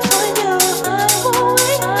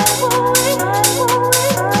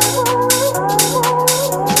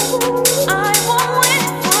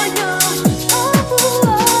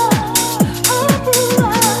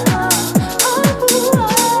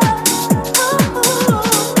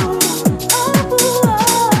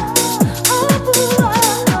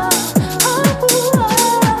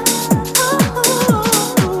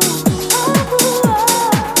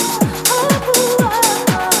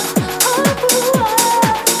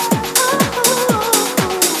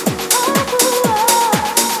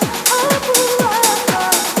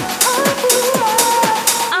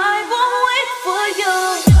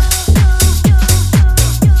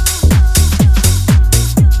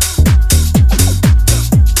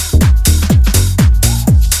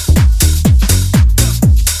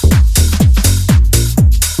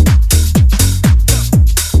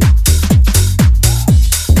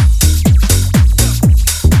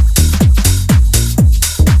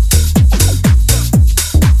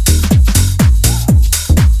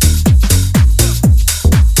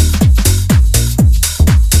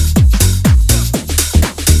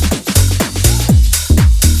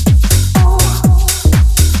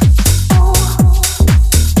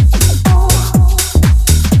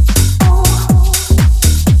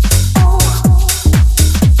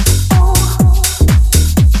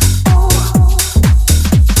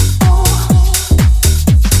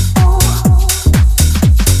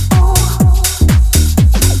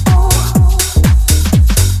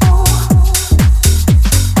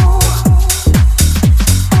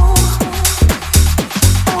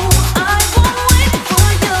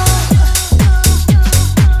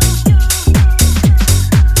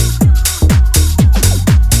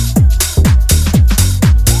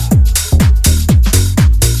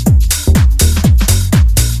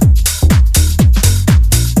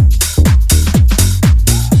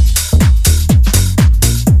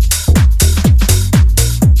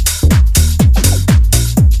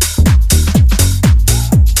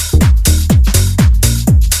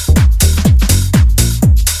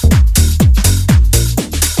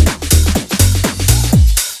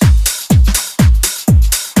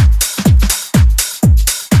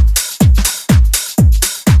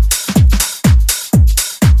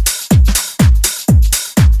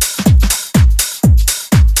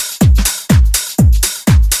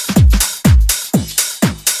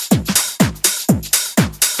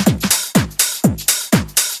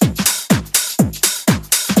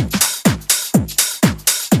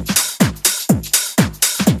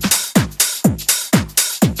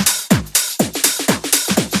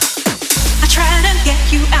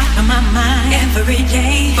 every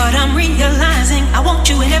day, but I'm realizing I want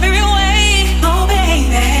you in every way. Oh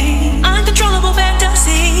baby, uncontrollable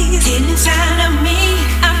fantasies getting inside of me.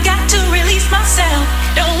 I've got to release myself.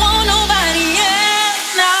 Don't want nobody else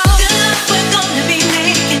now. Good luck, we're gonna be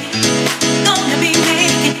making, gonna be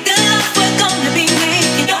making. Good luck, we're gonna be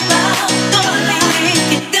making your love, gonna be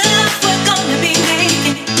making. Good luck, we're gonna be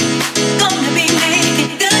making, gonna be making.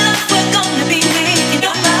 Good luck, we're gonna be making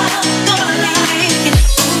your love, gonna be making.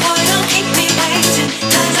 Oh boy, don't keep me waiting,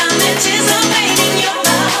 'cause I'm anticipating your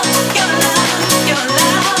love, your love, your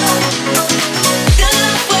love. Good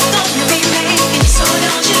luck, we're gonna be making.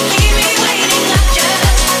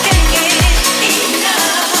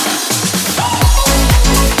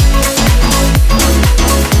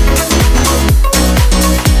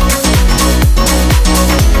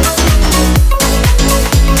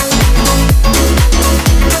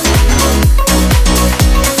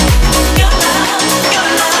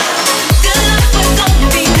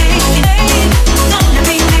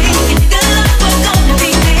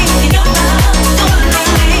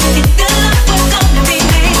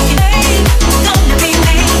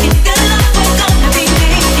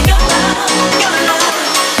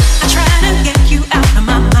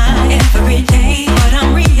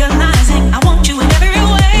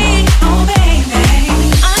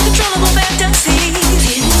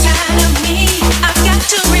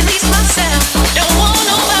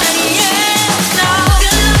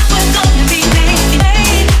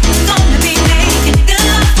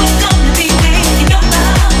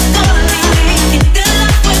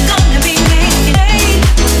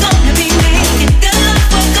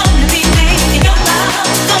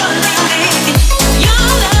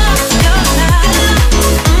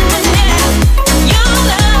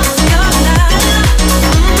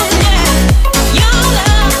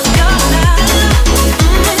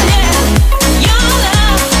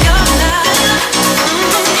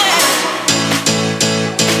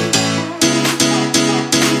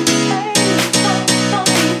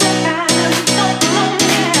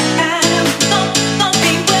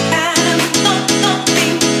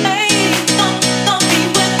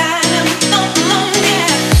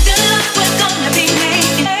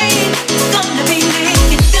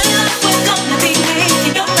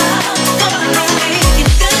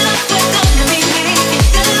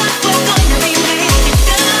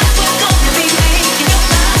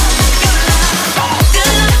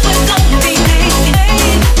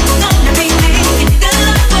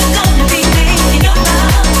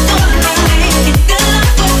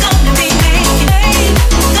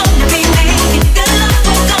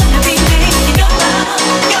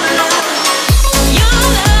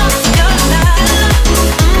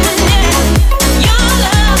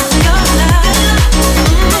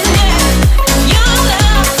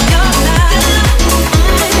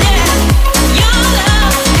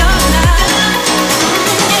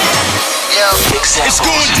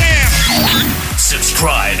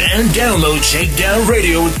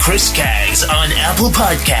 Radio with Chris Caggs on Apple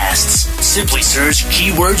Podcasts. Simply search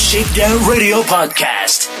keyword Shakedown Radio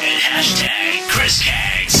Podcast and hashtag Chris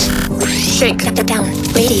Caggs. Shakedown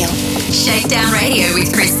Radio. Shakedown Radio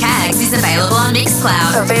with Chris Caggs is available on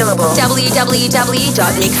Mixcloud. Available.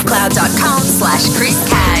 www.mixcloud.com/Chris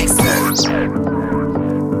Caggs. So right.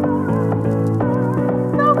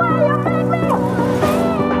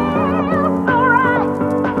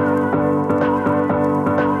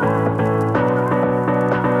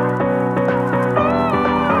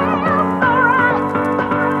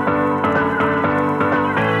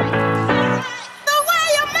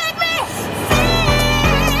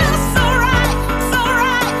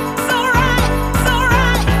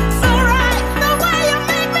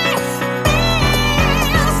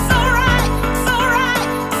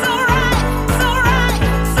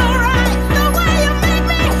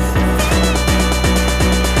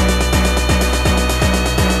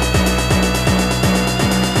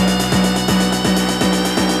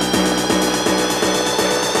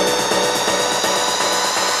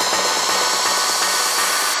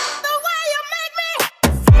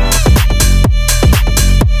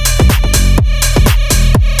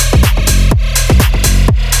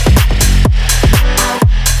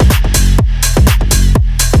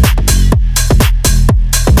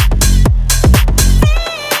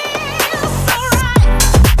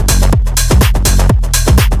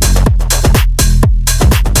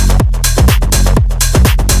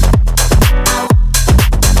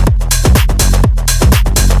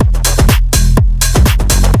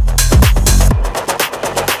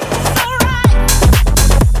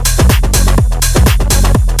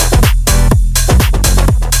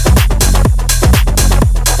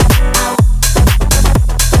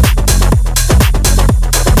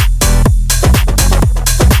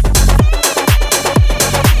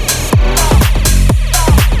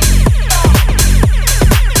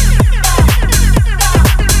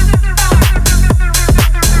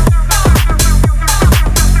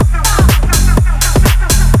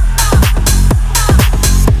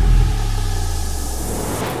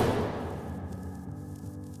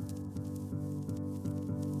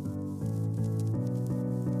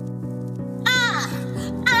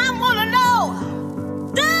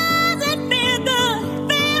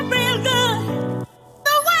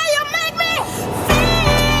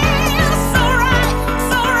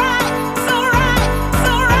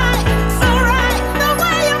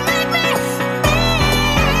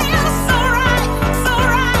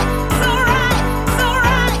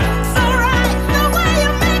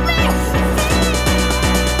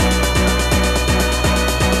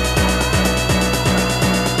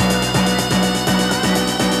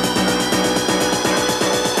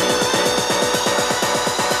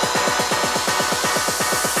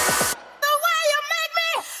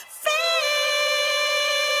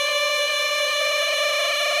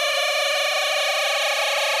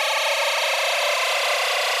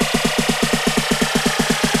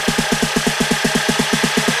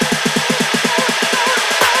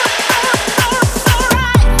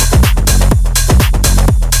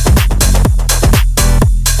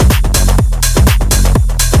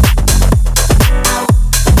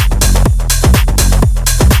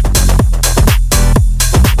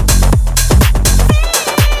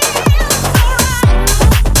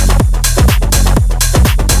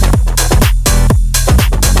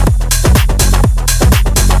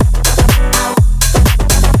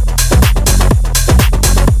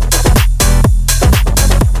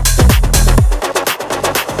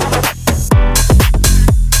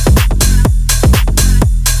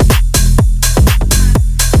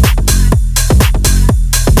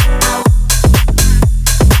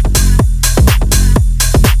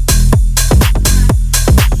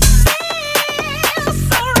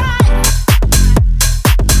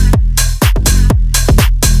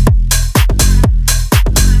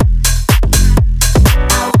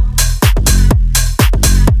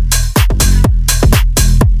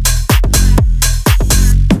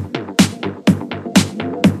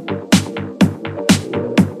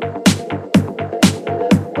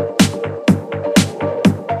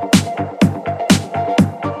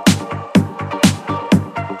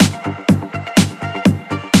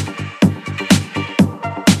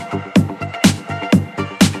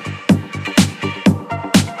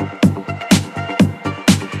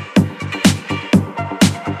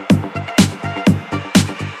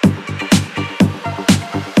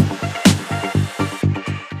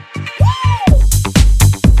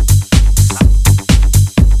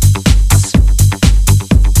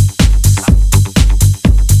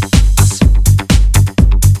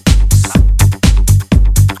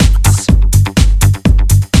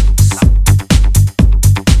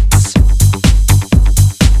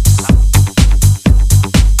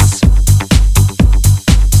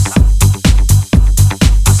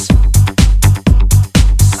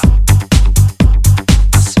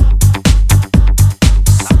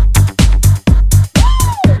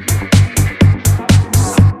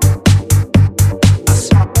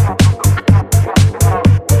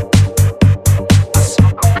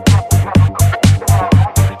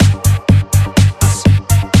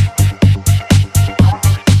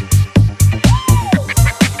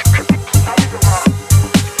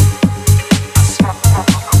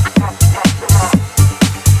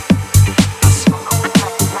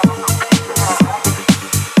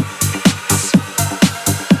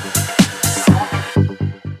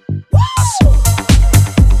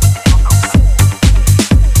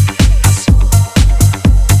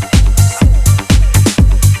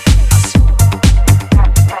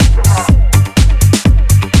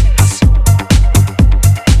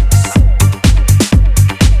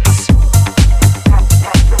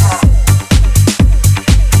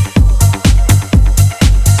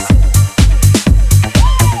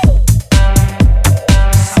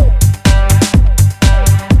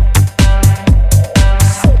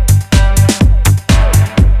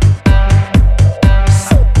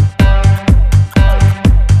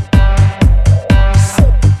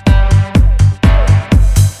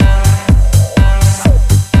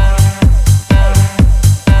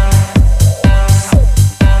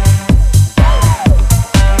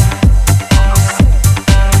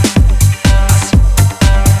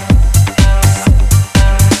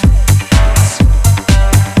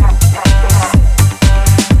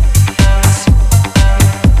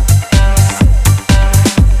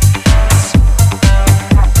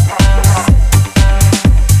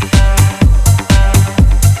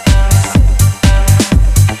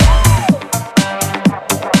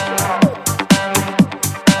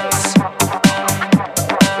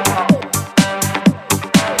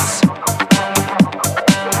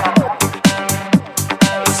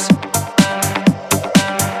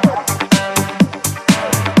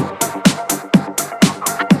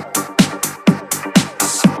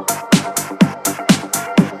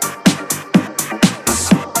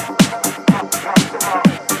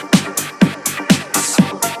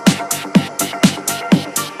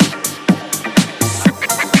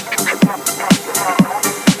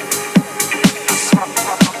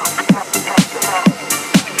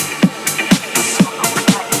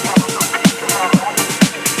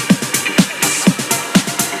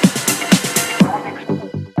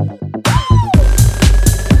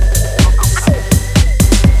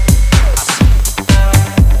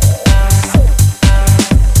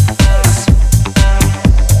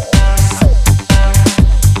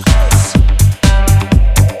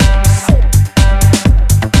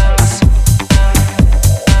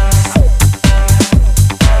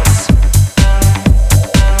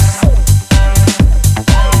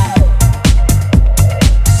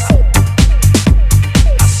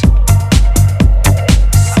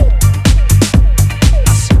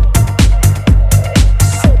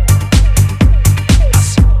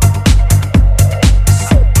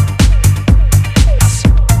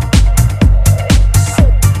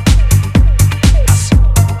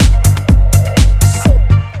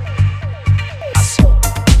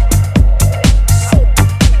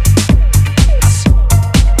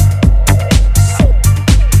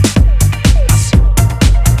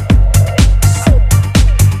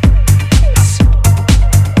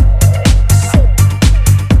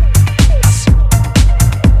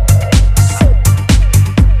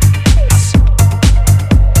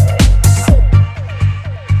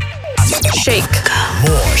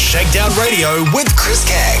 Radio with Chris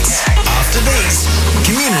Caggs. After these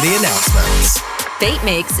community announcements. Beat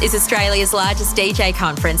Mix is Australia's largest DJ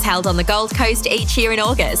conference held on the Gold Coast each year in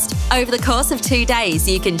August. Over the course of 2 days,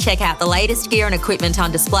 you can check out the latest gear and equipment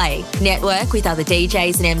on display, network with other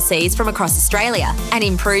DJs and MCs from across Australia, and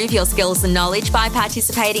improve your skills and knowledge by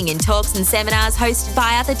participating in talks and seminars hosted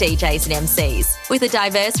by other DJs and MCs. With a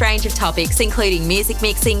diverse range of topics including music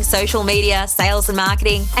mixing, social media, sales and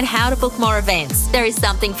marketing, and how to book more events, there is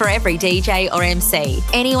something for every DJ or MC.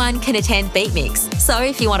 Anyone can attend Beat Mix, so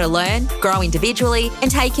if you want to learn, grow individually,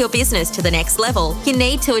 and take your business to the next level, you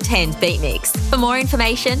need to attend Beat Mix. For more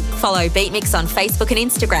information, follow Beat Mix on Facebook and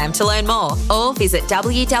Instagram to learn more, or visit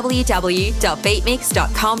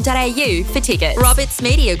www.beatmix.com.au for tickets. Roberts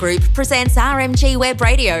Media Group presents RMG Web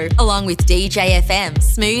Radio, along with DJ FM,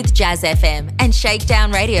 Smooth Jazz FM, and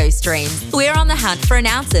Shakedown radio streams. We're on the hunt for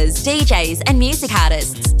announcers, DJs, and music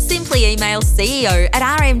artists. Simply email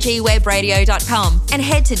ceo@rmgwebradio.com and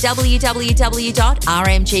head to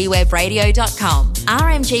www.rmgwebradio.com.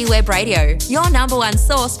 RMG Web Radio, your number one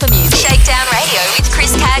source for music. Shakedown Radio with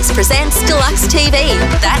Chris Caggs presents Deluxe TV.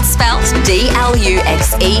 That's spelt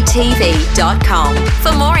DLUXETV.com.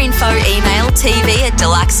 For more info, email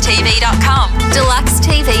tv@deluxetv.com.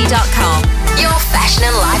 Deluxetv.com, your fashion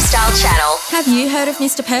and lifestyle channel. Have you heard of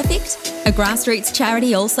Mr. Perfect? A grassroots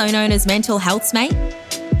charity also known as Mental Health's Mate?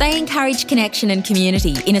 They encourage connection and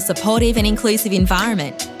community in a supportive and inclusive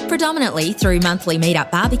environment, predominantly through monthly meet-up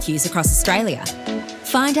barbecues across Australia.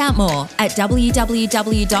 Find out more at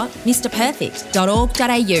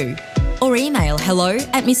www.mrperfect.org.au or email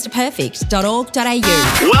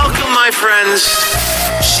hello@mrperfect.org.au. Welcome, my friends.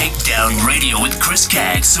 Shakedown Radio with Chris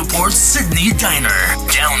Caggs supports Sydney Diner.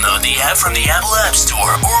 Download the app from the Apple App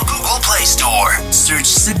Store or Google Play Store. Search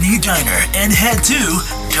Sydney Diner and head to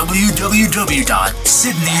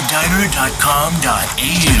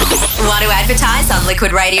www.sydneydiner.com.au. Want to advertise on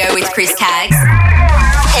Liquid Radio with Chris Caggs?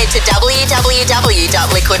 Head to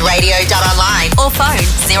www.liquidradio.online or phone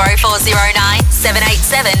 0409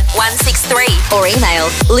 787 163 or email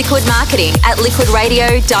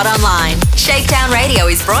liquidmarketing@liquidradio.online. Shakedown Radio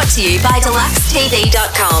is brought to you by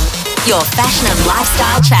DeluxeTV.com, your fashion and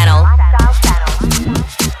lifestyle channel.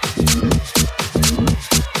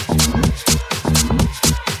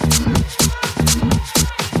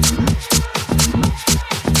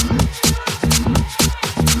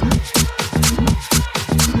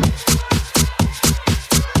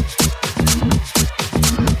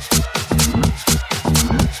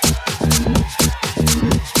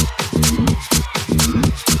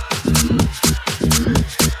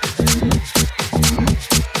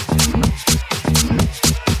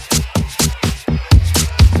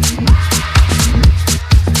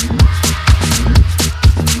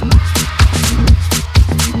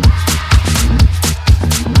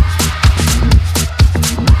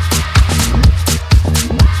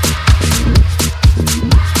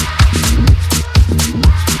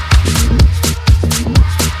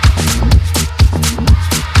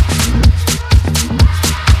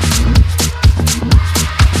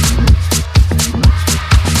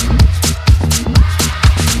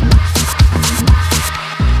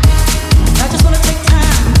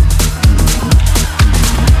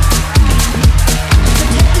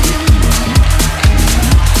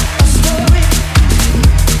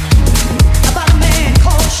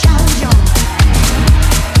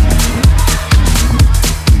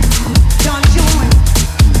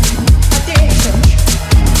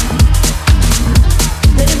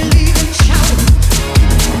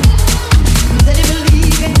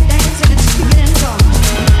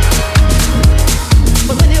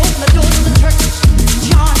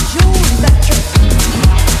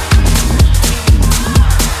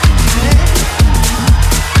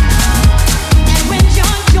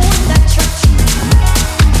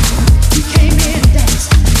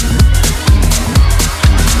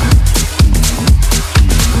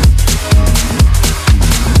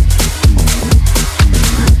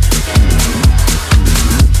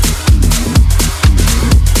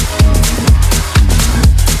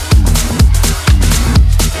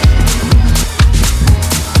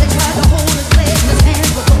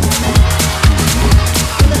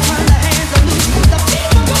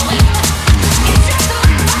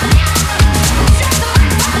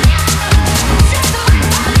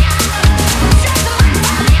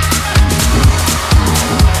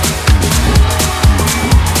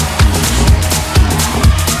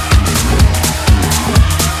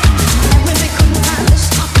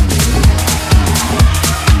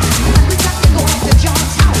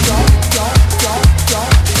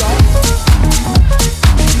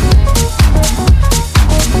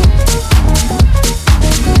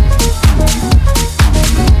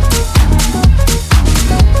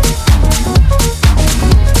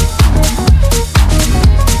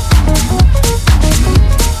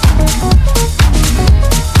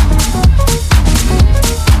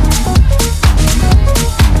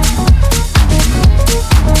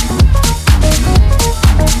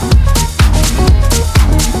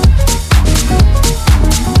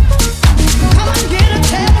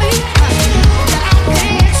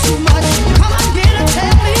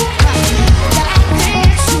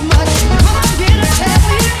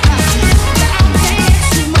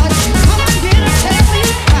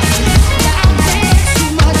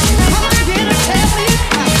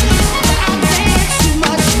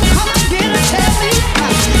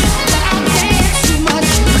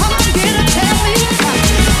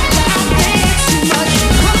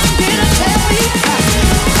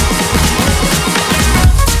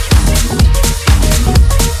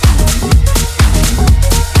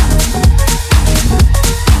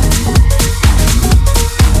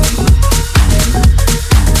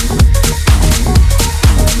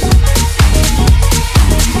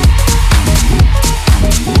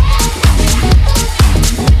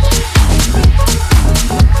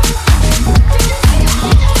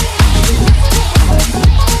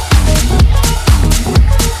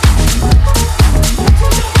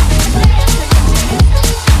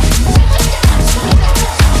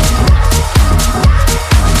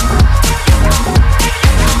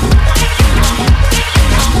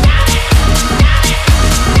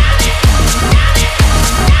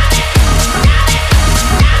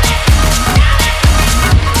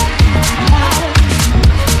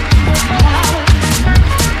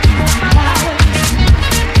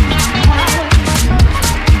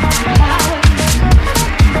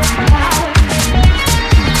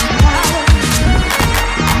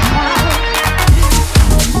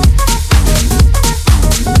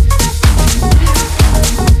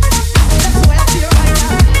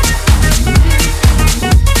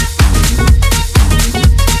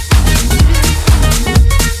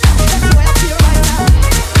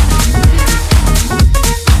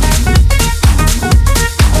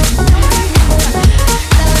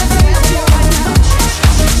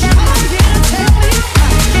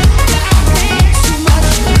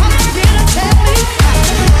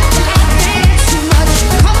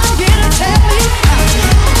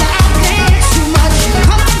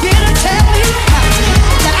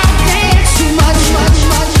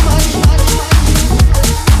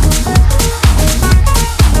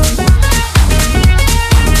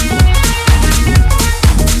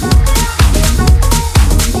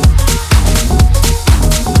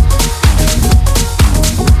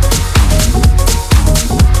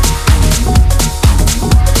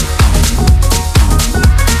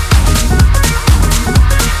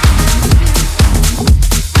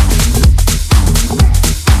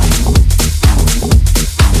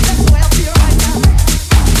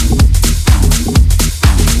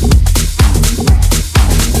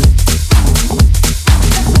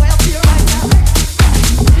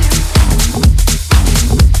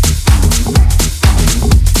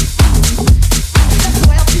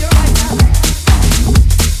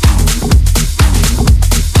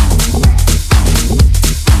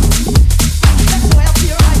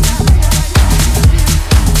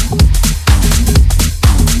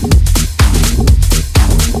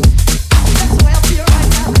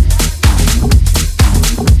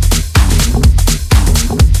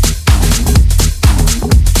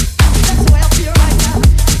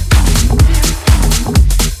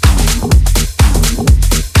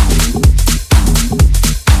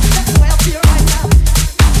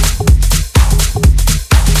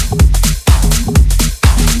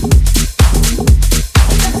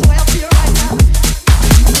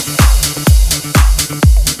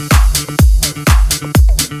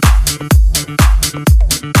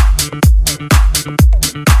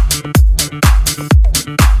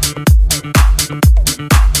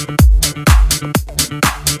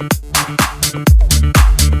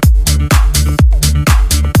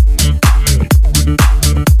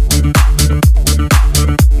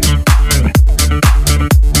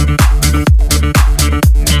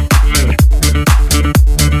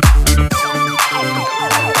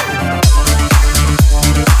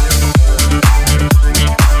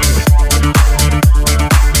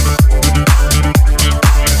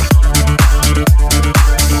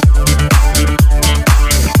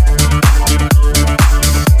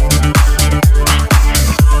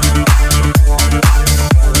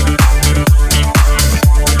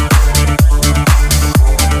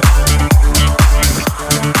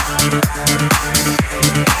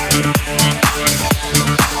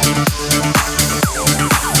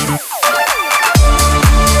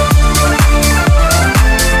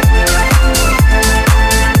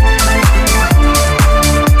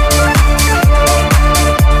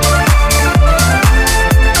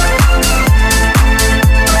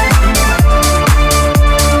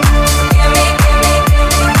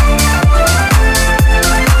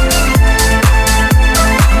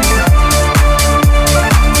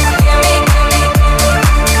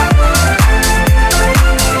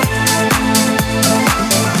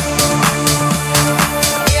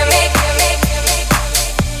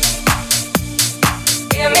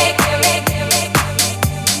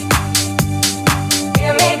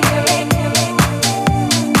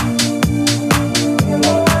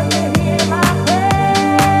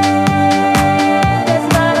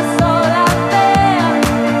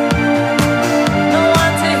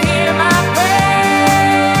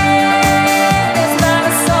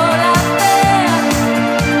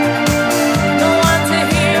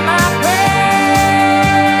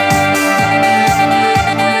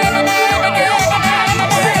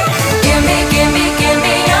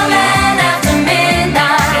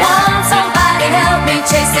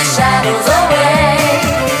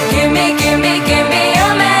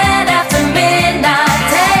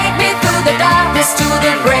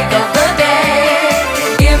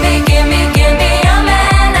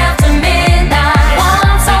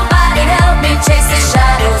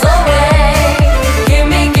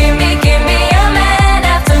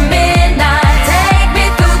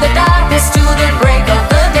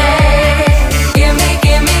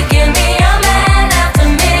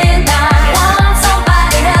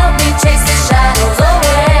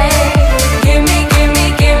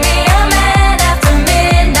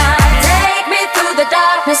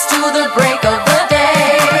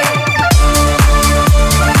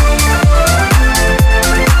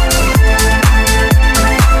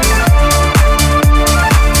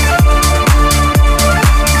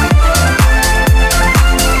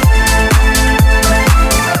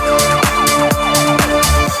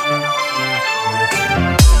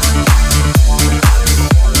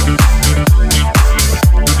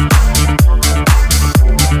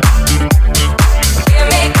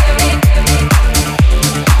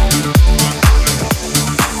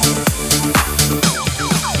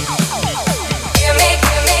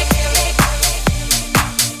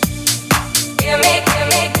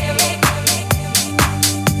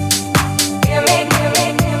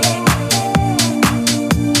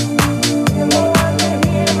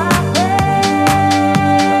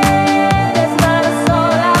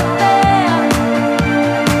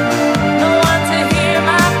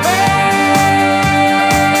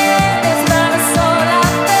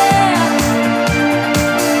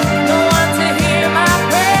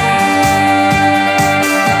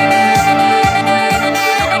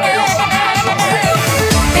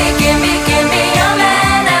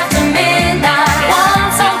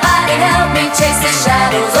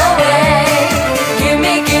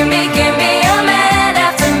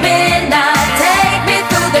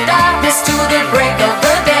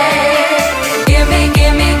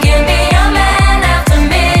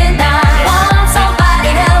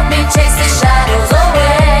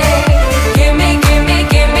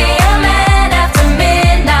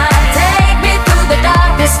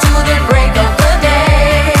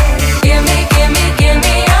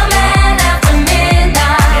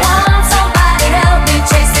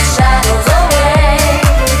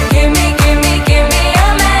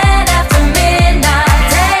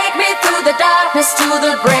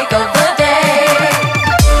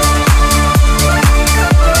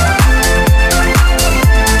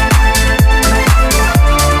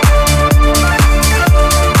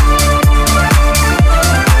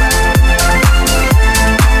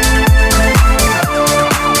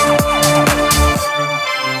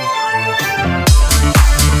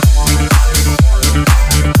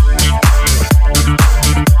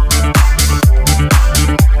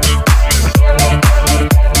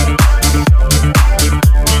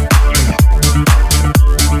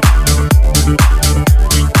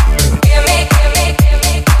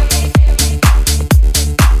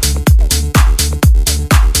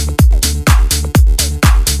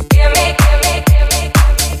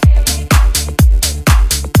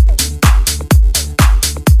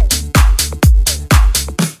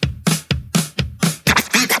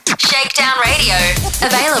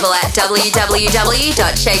 Available at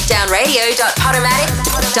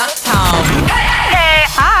www.shakedownradio.podomatic.com. Hey,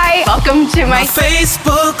 hi. Welcome to my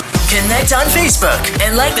Facebook. Connect on Facebook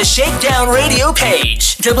and like the Shakedown Radio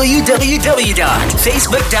page.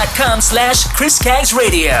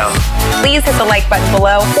 www.facebook.com/ChrisCagsRadio. Please hit the like button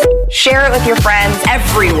below. Share it with your friends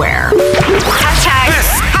everywhere.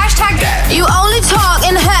 Hashtag that. You only talk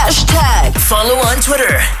in hashtag. Follow on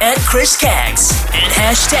Twitter at Chris Cags and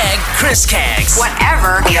hashtag Chris Cags.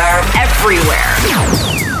 Whatever, we are everywhere.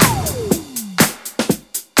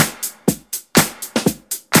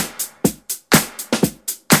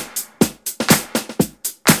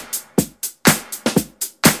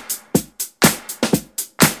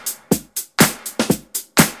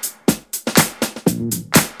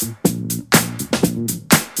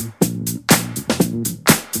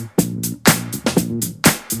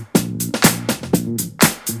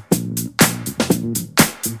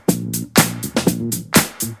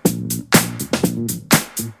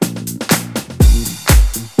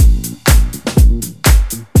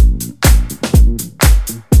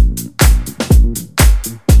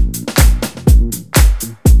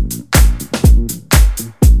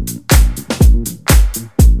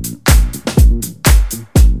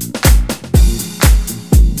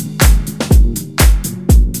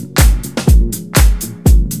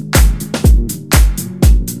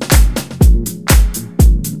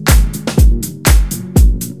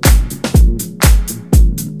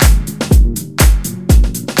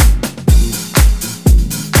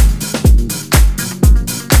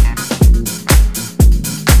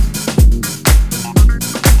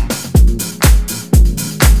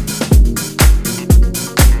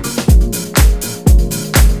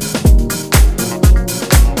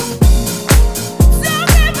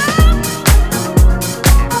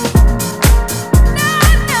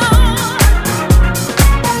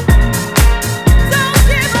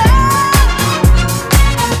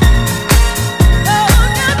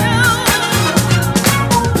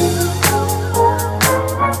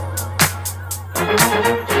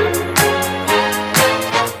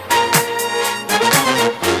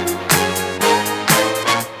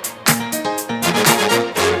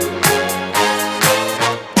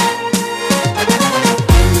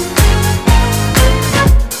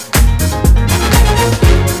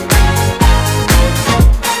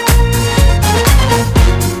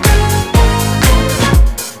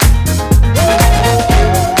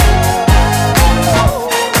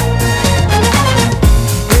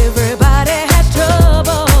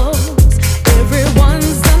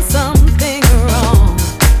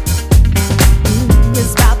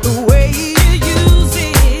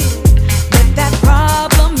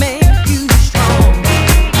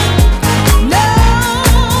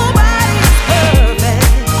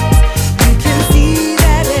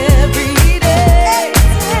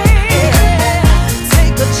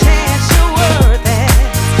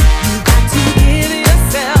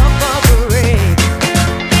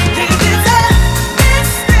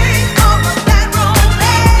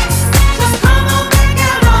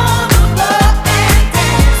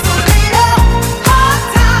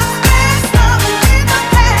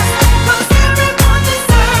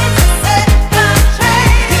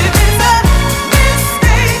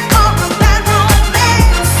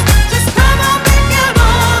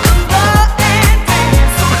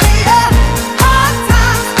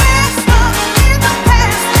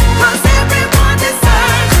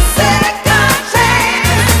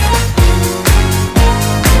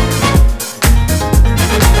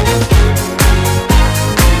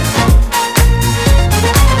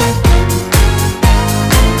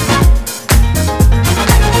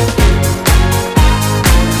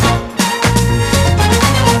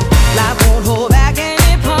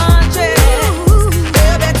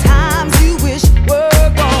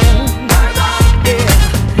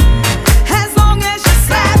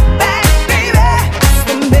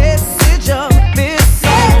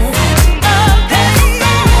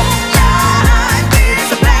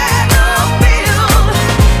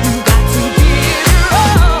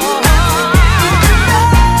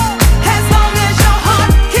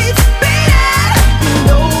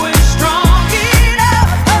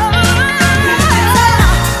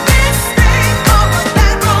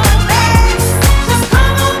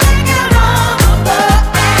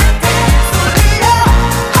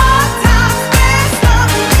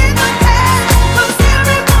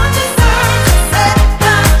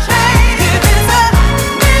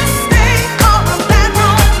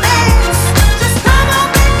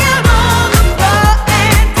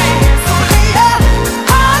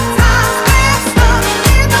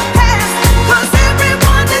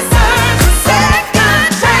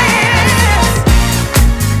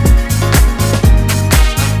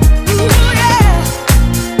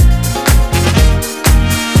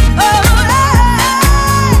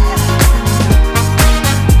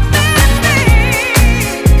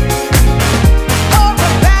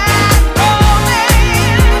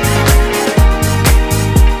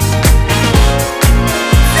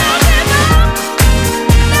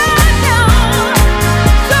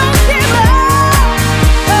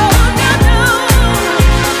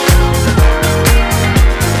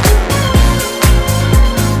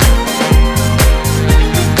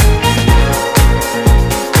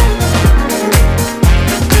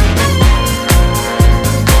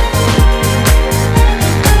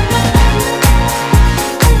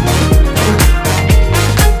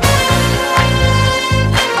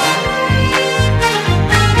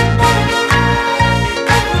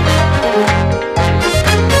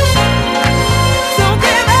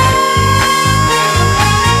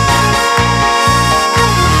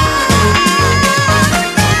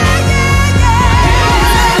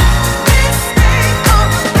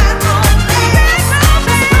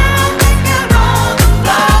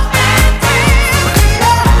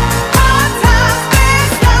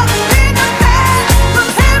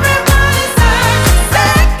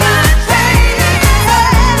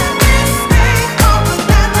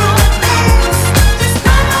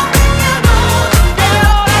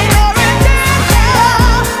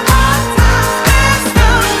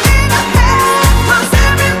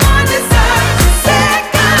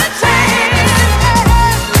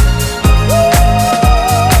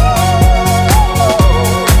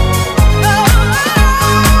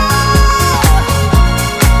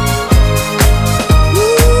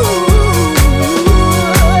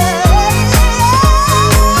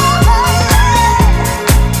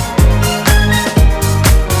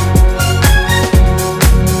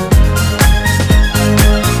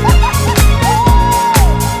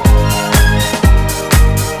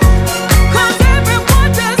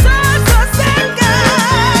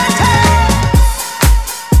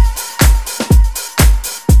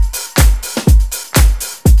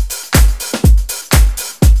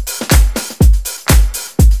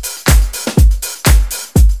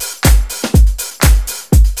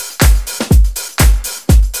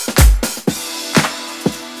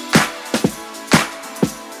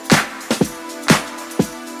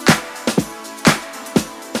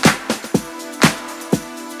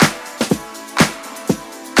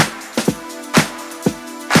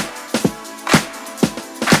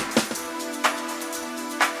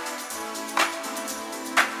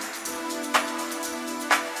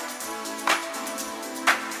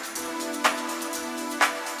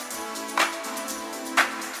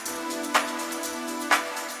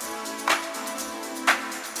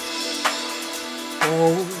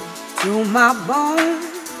 my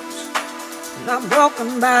bones, not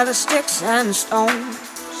broken by the sticks and stones.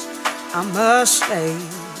 I'm a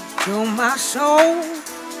slave to my soul,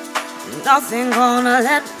 nothing gonna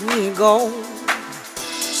let me go.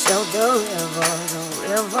 So the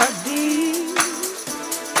river deep,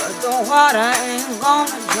 but the water ain't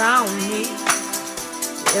gonna drown me.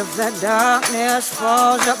 If the darkness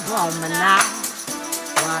falls upon me now,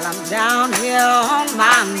 while I'm down here on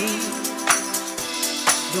my knees,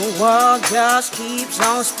 the world just keeps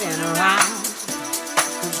on spinning around.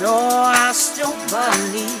 'Cause oh, I still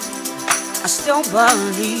believe, I still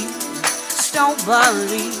believe, I still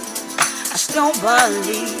believe, I still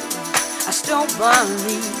believe, I still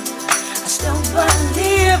believe, I still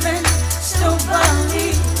believe in, still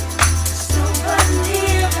believe, still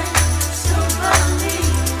believe in, still believe,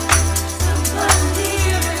 still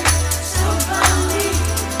believe in, still believe,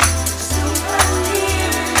 still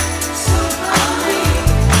believe in, still believe.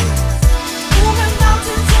 Moving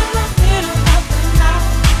mountains in the middle of the night,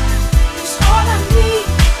 it's all I need,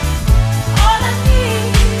 all I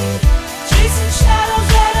need. Chasing shadows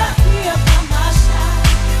that appear by my side,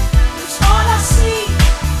 it's all I see,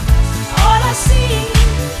 all I see.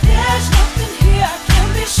 There's nothing here I can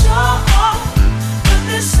be sure of, but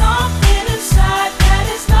there's something inside that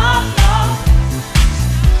is not love.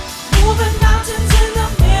 Moving mountains in the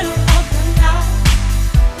middle of the night,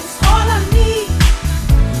 it's all I need,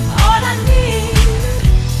 all I need.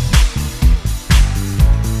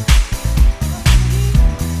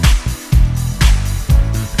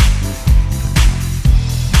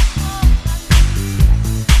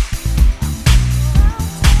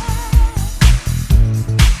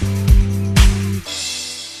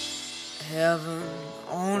 Heaven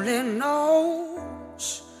only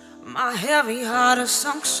knows my heavy heart is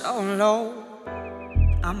sunk so low.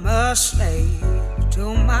 I'm a slave to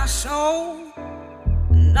my soul,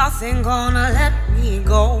 nothing gonna let me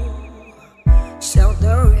go. Sail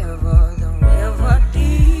the river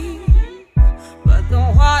deep, but the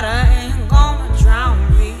water ain't gonna drown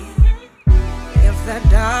me. If the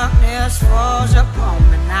darkness falls upon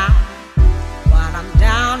me now, while I'm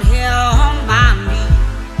down here on my knees,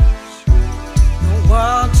 the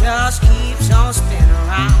world just keeps on spinning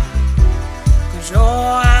around. 'Cause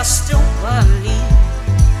oh, I still believe,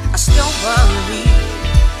 I still believe,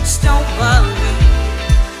 still believe,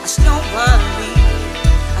 I still believe,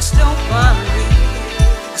 I still believe,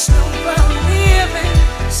 I still believe in,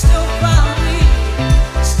 still believe,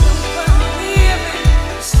 still believe in,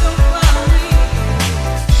 still believe.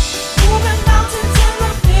 Moving mountains in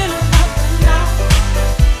the middle of the night,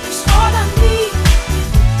 it's all I need,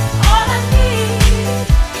 all I need.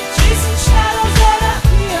 Chasing shadows that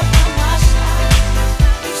appear by my side,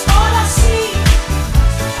 it's all I see,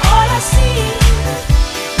 all I see.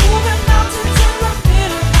 Moving mountains in the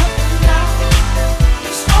middle of the night,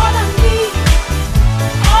 it's all I need,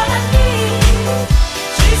 all I need.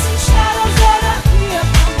 Chasing shadows that appear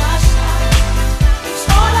by my side, it's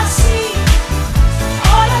all I see,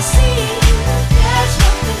 all I see. There's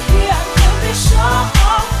nothing here I can be sure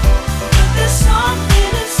of, but there's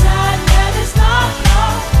something inside that is not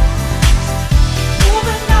love.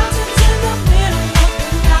 Moving mountains in the middle of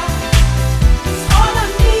the night, it's all I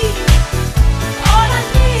need, all I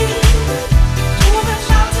need. Moving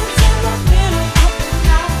mountains in the middle of the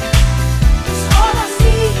night, it's all I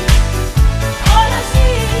see, all I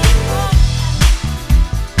see.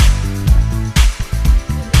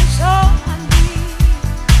 It's all I need,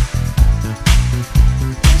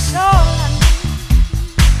 it's all I need.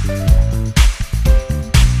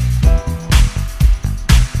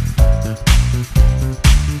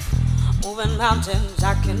 Moving mountains,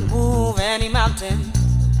 I can move any mountain.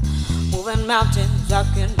 Moving mountains, I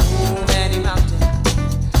can move any mountain.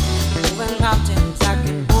 Moving mountains, I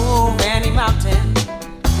can move any mountain.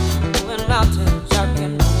 Moving mountains, I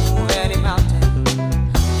can move any mountain.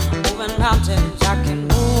 Moving mountains, I can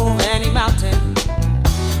move any mountain.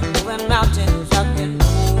 Moving mountains, I can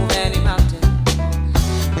move any mountain.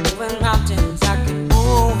 Moving mountains, I can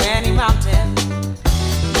move any mountain.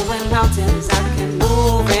 Moving mountains, I can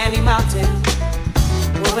move any mountain.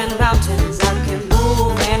 Moving mountains, I can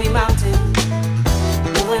move any mountain.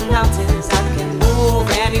 Moving mountains, I can move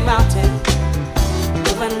any mountain.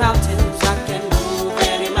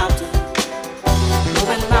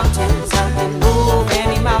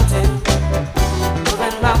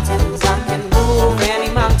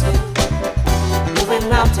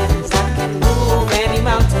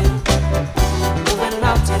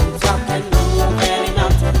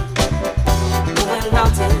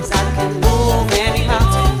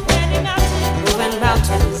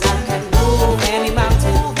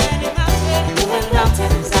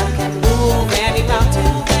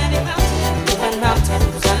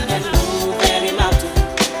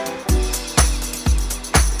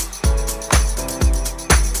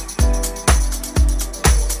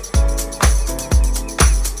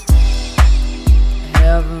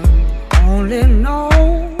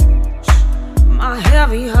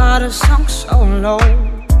 heart is sunk so low.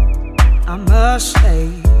 I'm a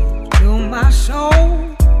slave to my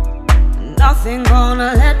soul. Nothing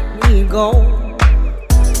gonna let me go.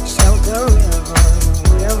 Sail the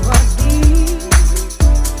river deep,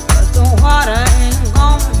 but the water ain't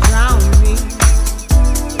gonna drown me.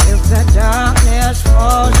 If the darkness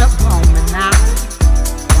falls upon me now,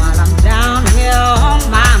 while I'm down here on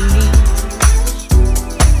my knees,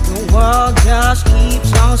 the world just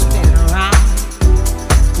keeps on spinning around.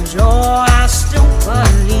 'Cause oh, I still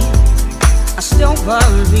believe, I still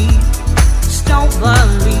believe, still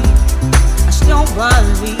believe, I still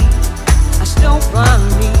believe, I still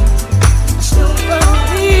believe, I still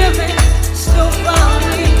believe it, still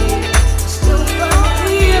believe, still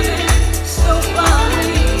believe it, still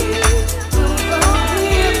believe, still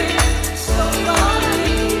believe it, still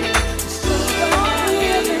believe, still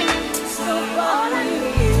believe it, still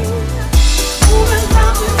believe. Moving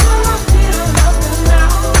mountains till I feel nothing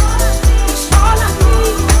now. It's all I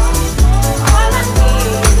need, all I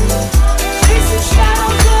need. Chasing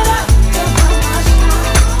shadows that I feel by my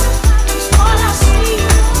side. It's all I see,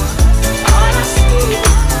 all I see.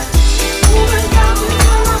 Moving mountains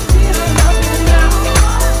till I feel nothing now.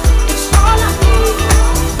 It's all I need,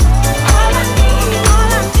 all I need,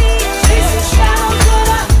 all I need. Chasing shadows that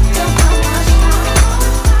I feel by my side.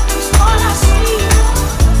 It's all I see,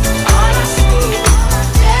 all I see.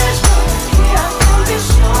 There's nothing here I can be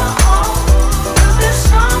sure of. But there's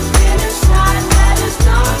something inside that is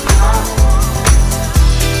not wrong.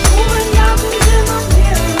 Moving mountains in the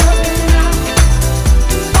middle of the night.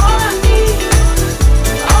 All I need,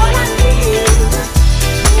 all I need.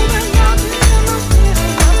 Moving mountains in the middle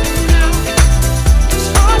of the night. It's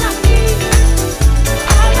all I need,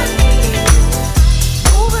 all I need.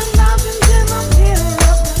 Moving mountains in the middle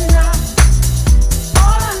of the night.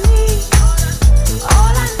 All I need,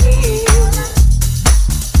 all I need.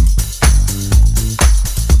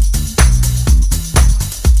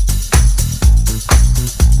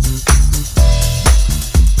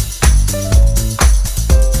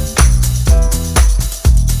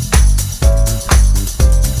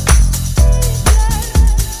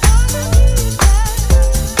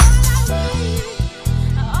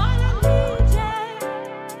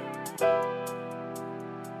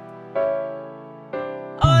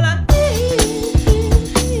 All I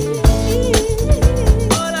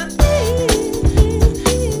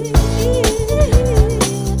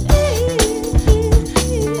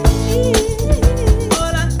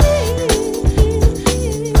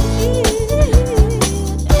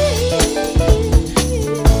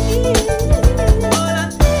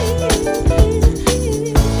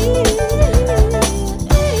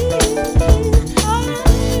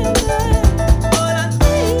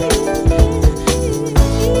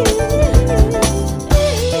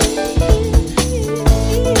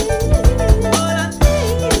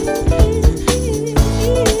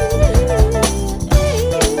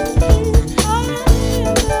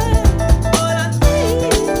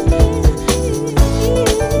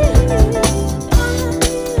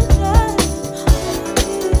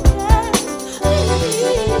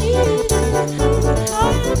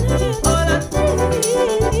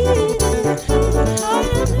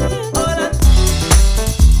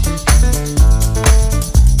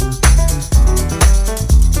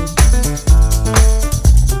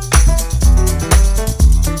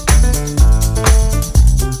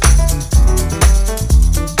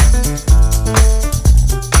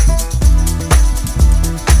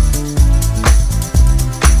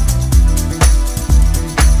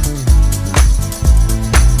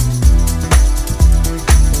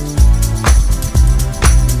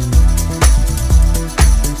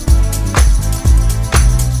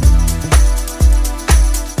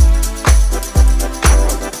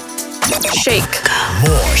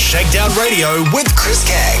More Shakedown Radio with Chris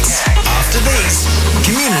Caggs. After these,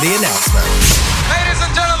 community announcements. Ladies and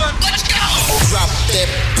gentlemen, let's go! Drop that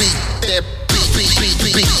beat, that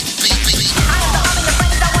beat.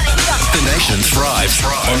 The nation thrives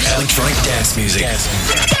on electronic dance music.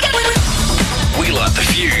 We light the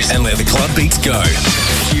fuse and let the club beats go.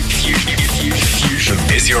 Fusion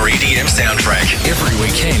is your EDM soundtrack. Every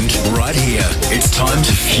weekend, right here, it's time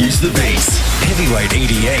to fuse the beats. Heavyweight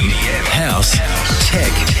EDM, house,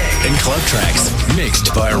 tech, and club tracks.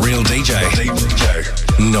 Mixed by a real DJ.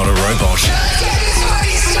 Not a robot.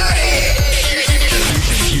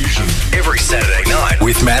 Fusion. Every Saturday night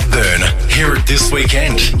with Matt Byrne. Hear it this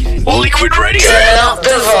weekend. Liquid Radio. Turn up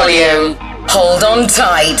the volume. Hold on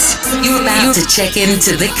tight. You're about to check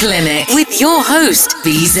into the clinic with your host,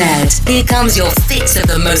 BZ. Here comes your fix of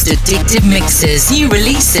the most addictive mixes, new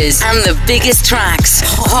releases, and the biggest tracks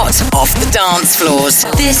hot off the dance floors.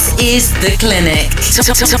 This is the clinic.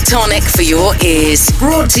 Tonic for your ears.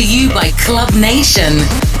 Brought to you by Club Nation.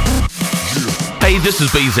 Hey, this is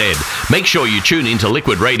BZ. Make sure you tune into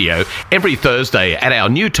Liquid Radio every Thursday at our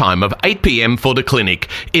new time of 8 p.m. for the clinic.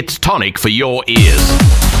 It's tonic for your ears.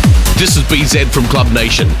 This is BZ from Club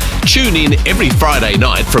Nation. Tune in every Friday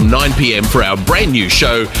night from 9 p.m. for our brand new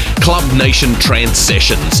show, Club Nation Trance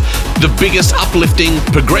Sessions. The biggest uplifting,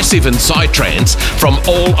 progressive and psytrance from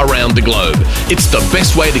all around the globe. It's the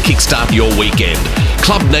best way to kickstart your weekend.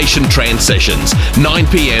 Club Nation Trance Sessions, 9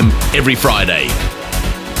 p.m. every Friday.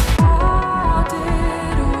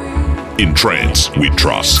 In trance, we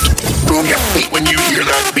trust. Boom your feet when you hear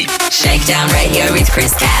that beat. Shakedown Radio with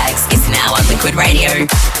Chris Caggs is now on Liquid Radio.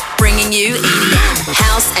 Bringing you EDM,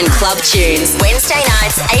 house and club tunes. Wednesday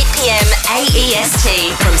nights, 8 p.m.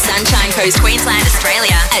 AEST from Sunshine Coast, Queensland,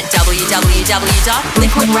 Australia at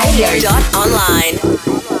www.liquidradio.online.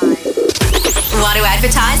 Want to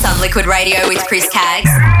advertise on Liquid Radio with Chris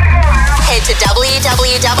Caggs? Head to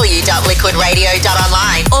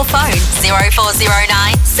www.liquidradio.online or phone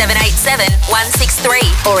 0409 787 163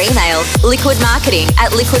 or email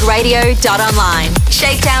liquidmarketing@liquidradio.online.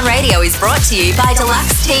 Shakedown Radio is brought to you by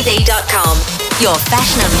deluxetv.com, your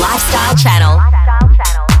fashion and lifestyle channel.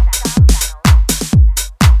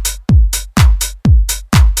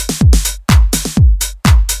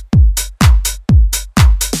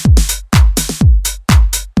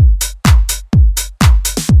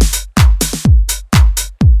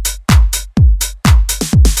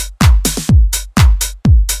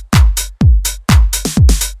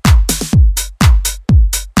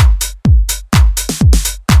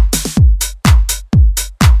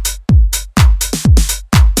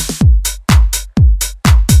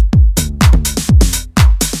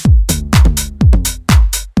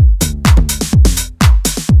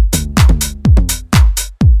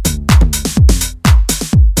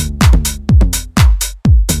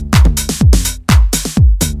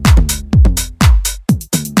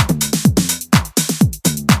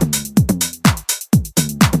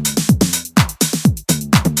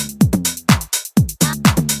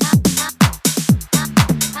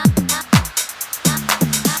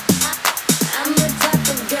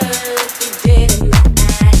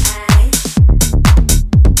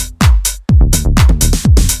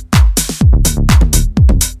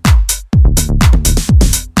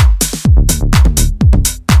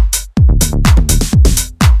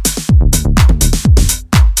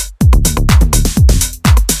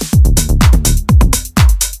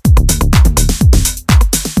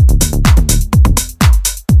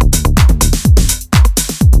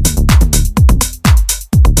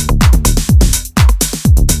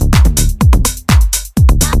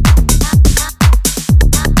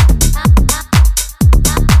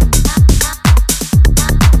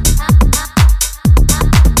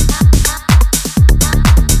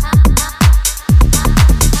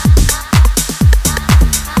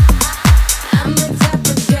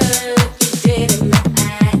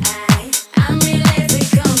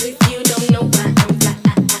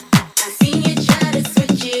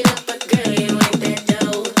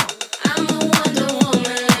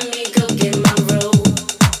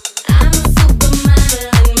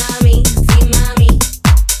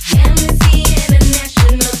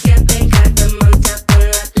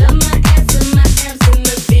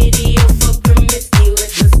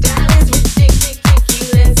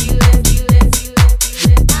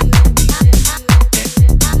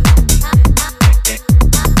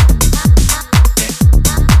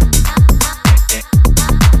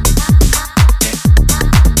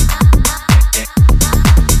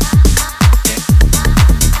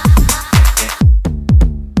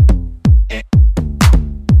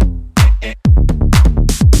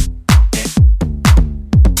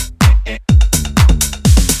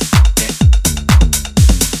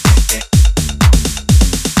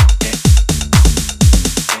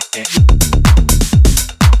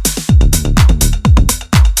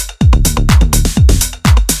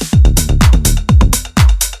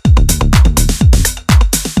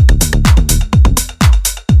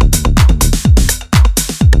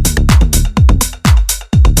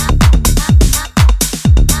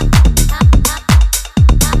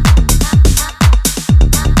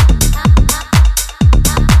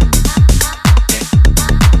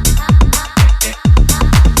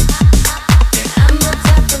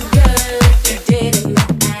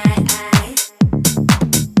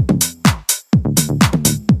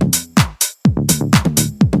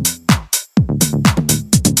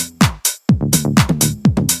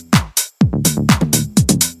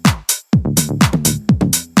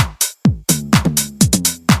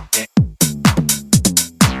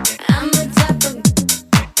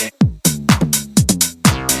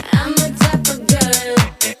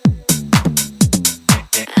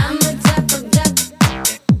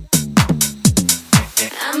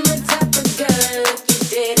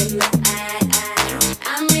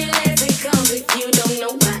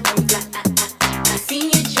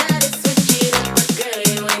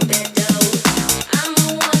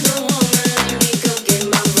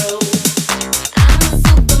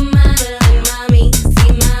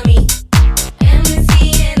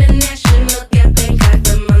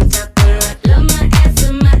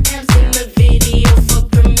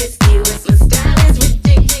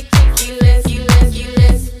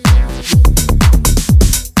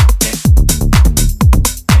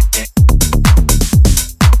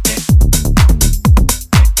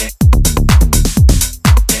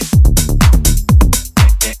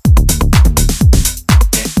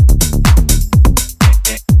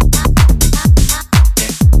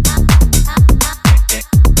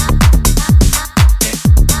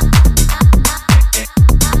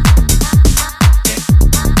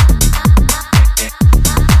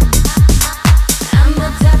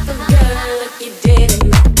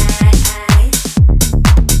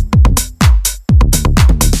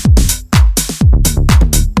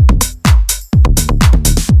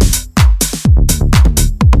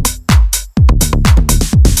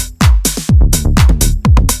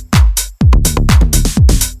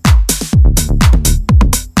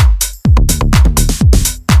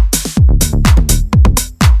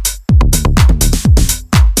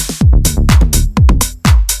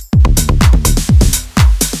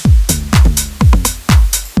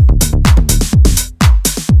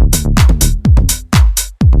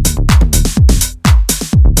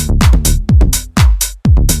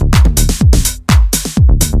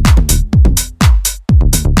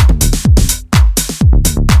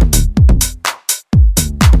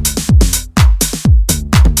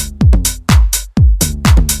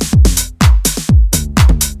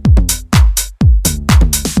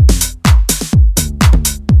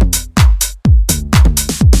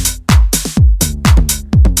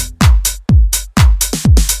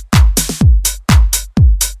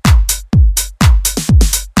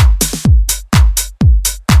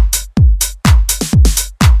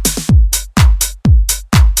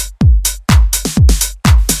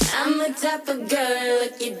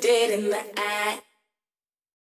 dead in the eye.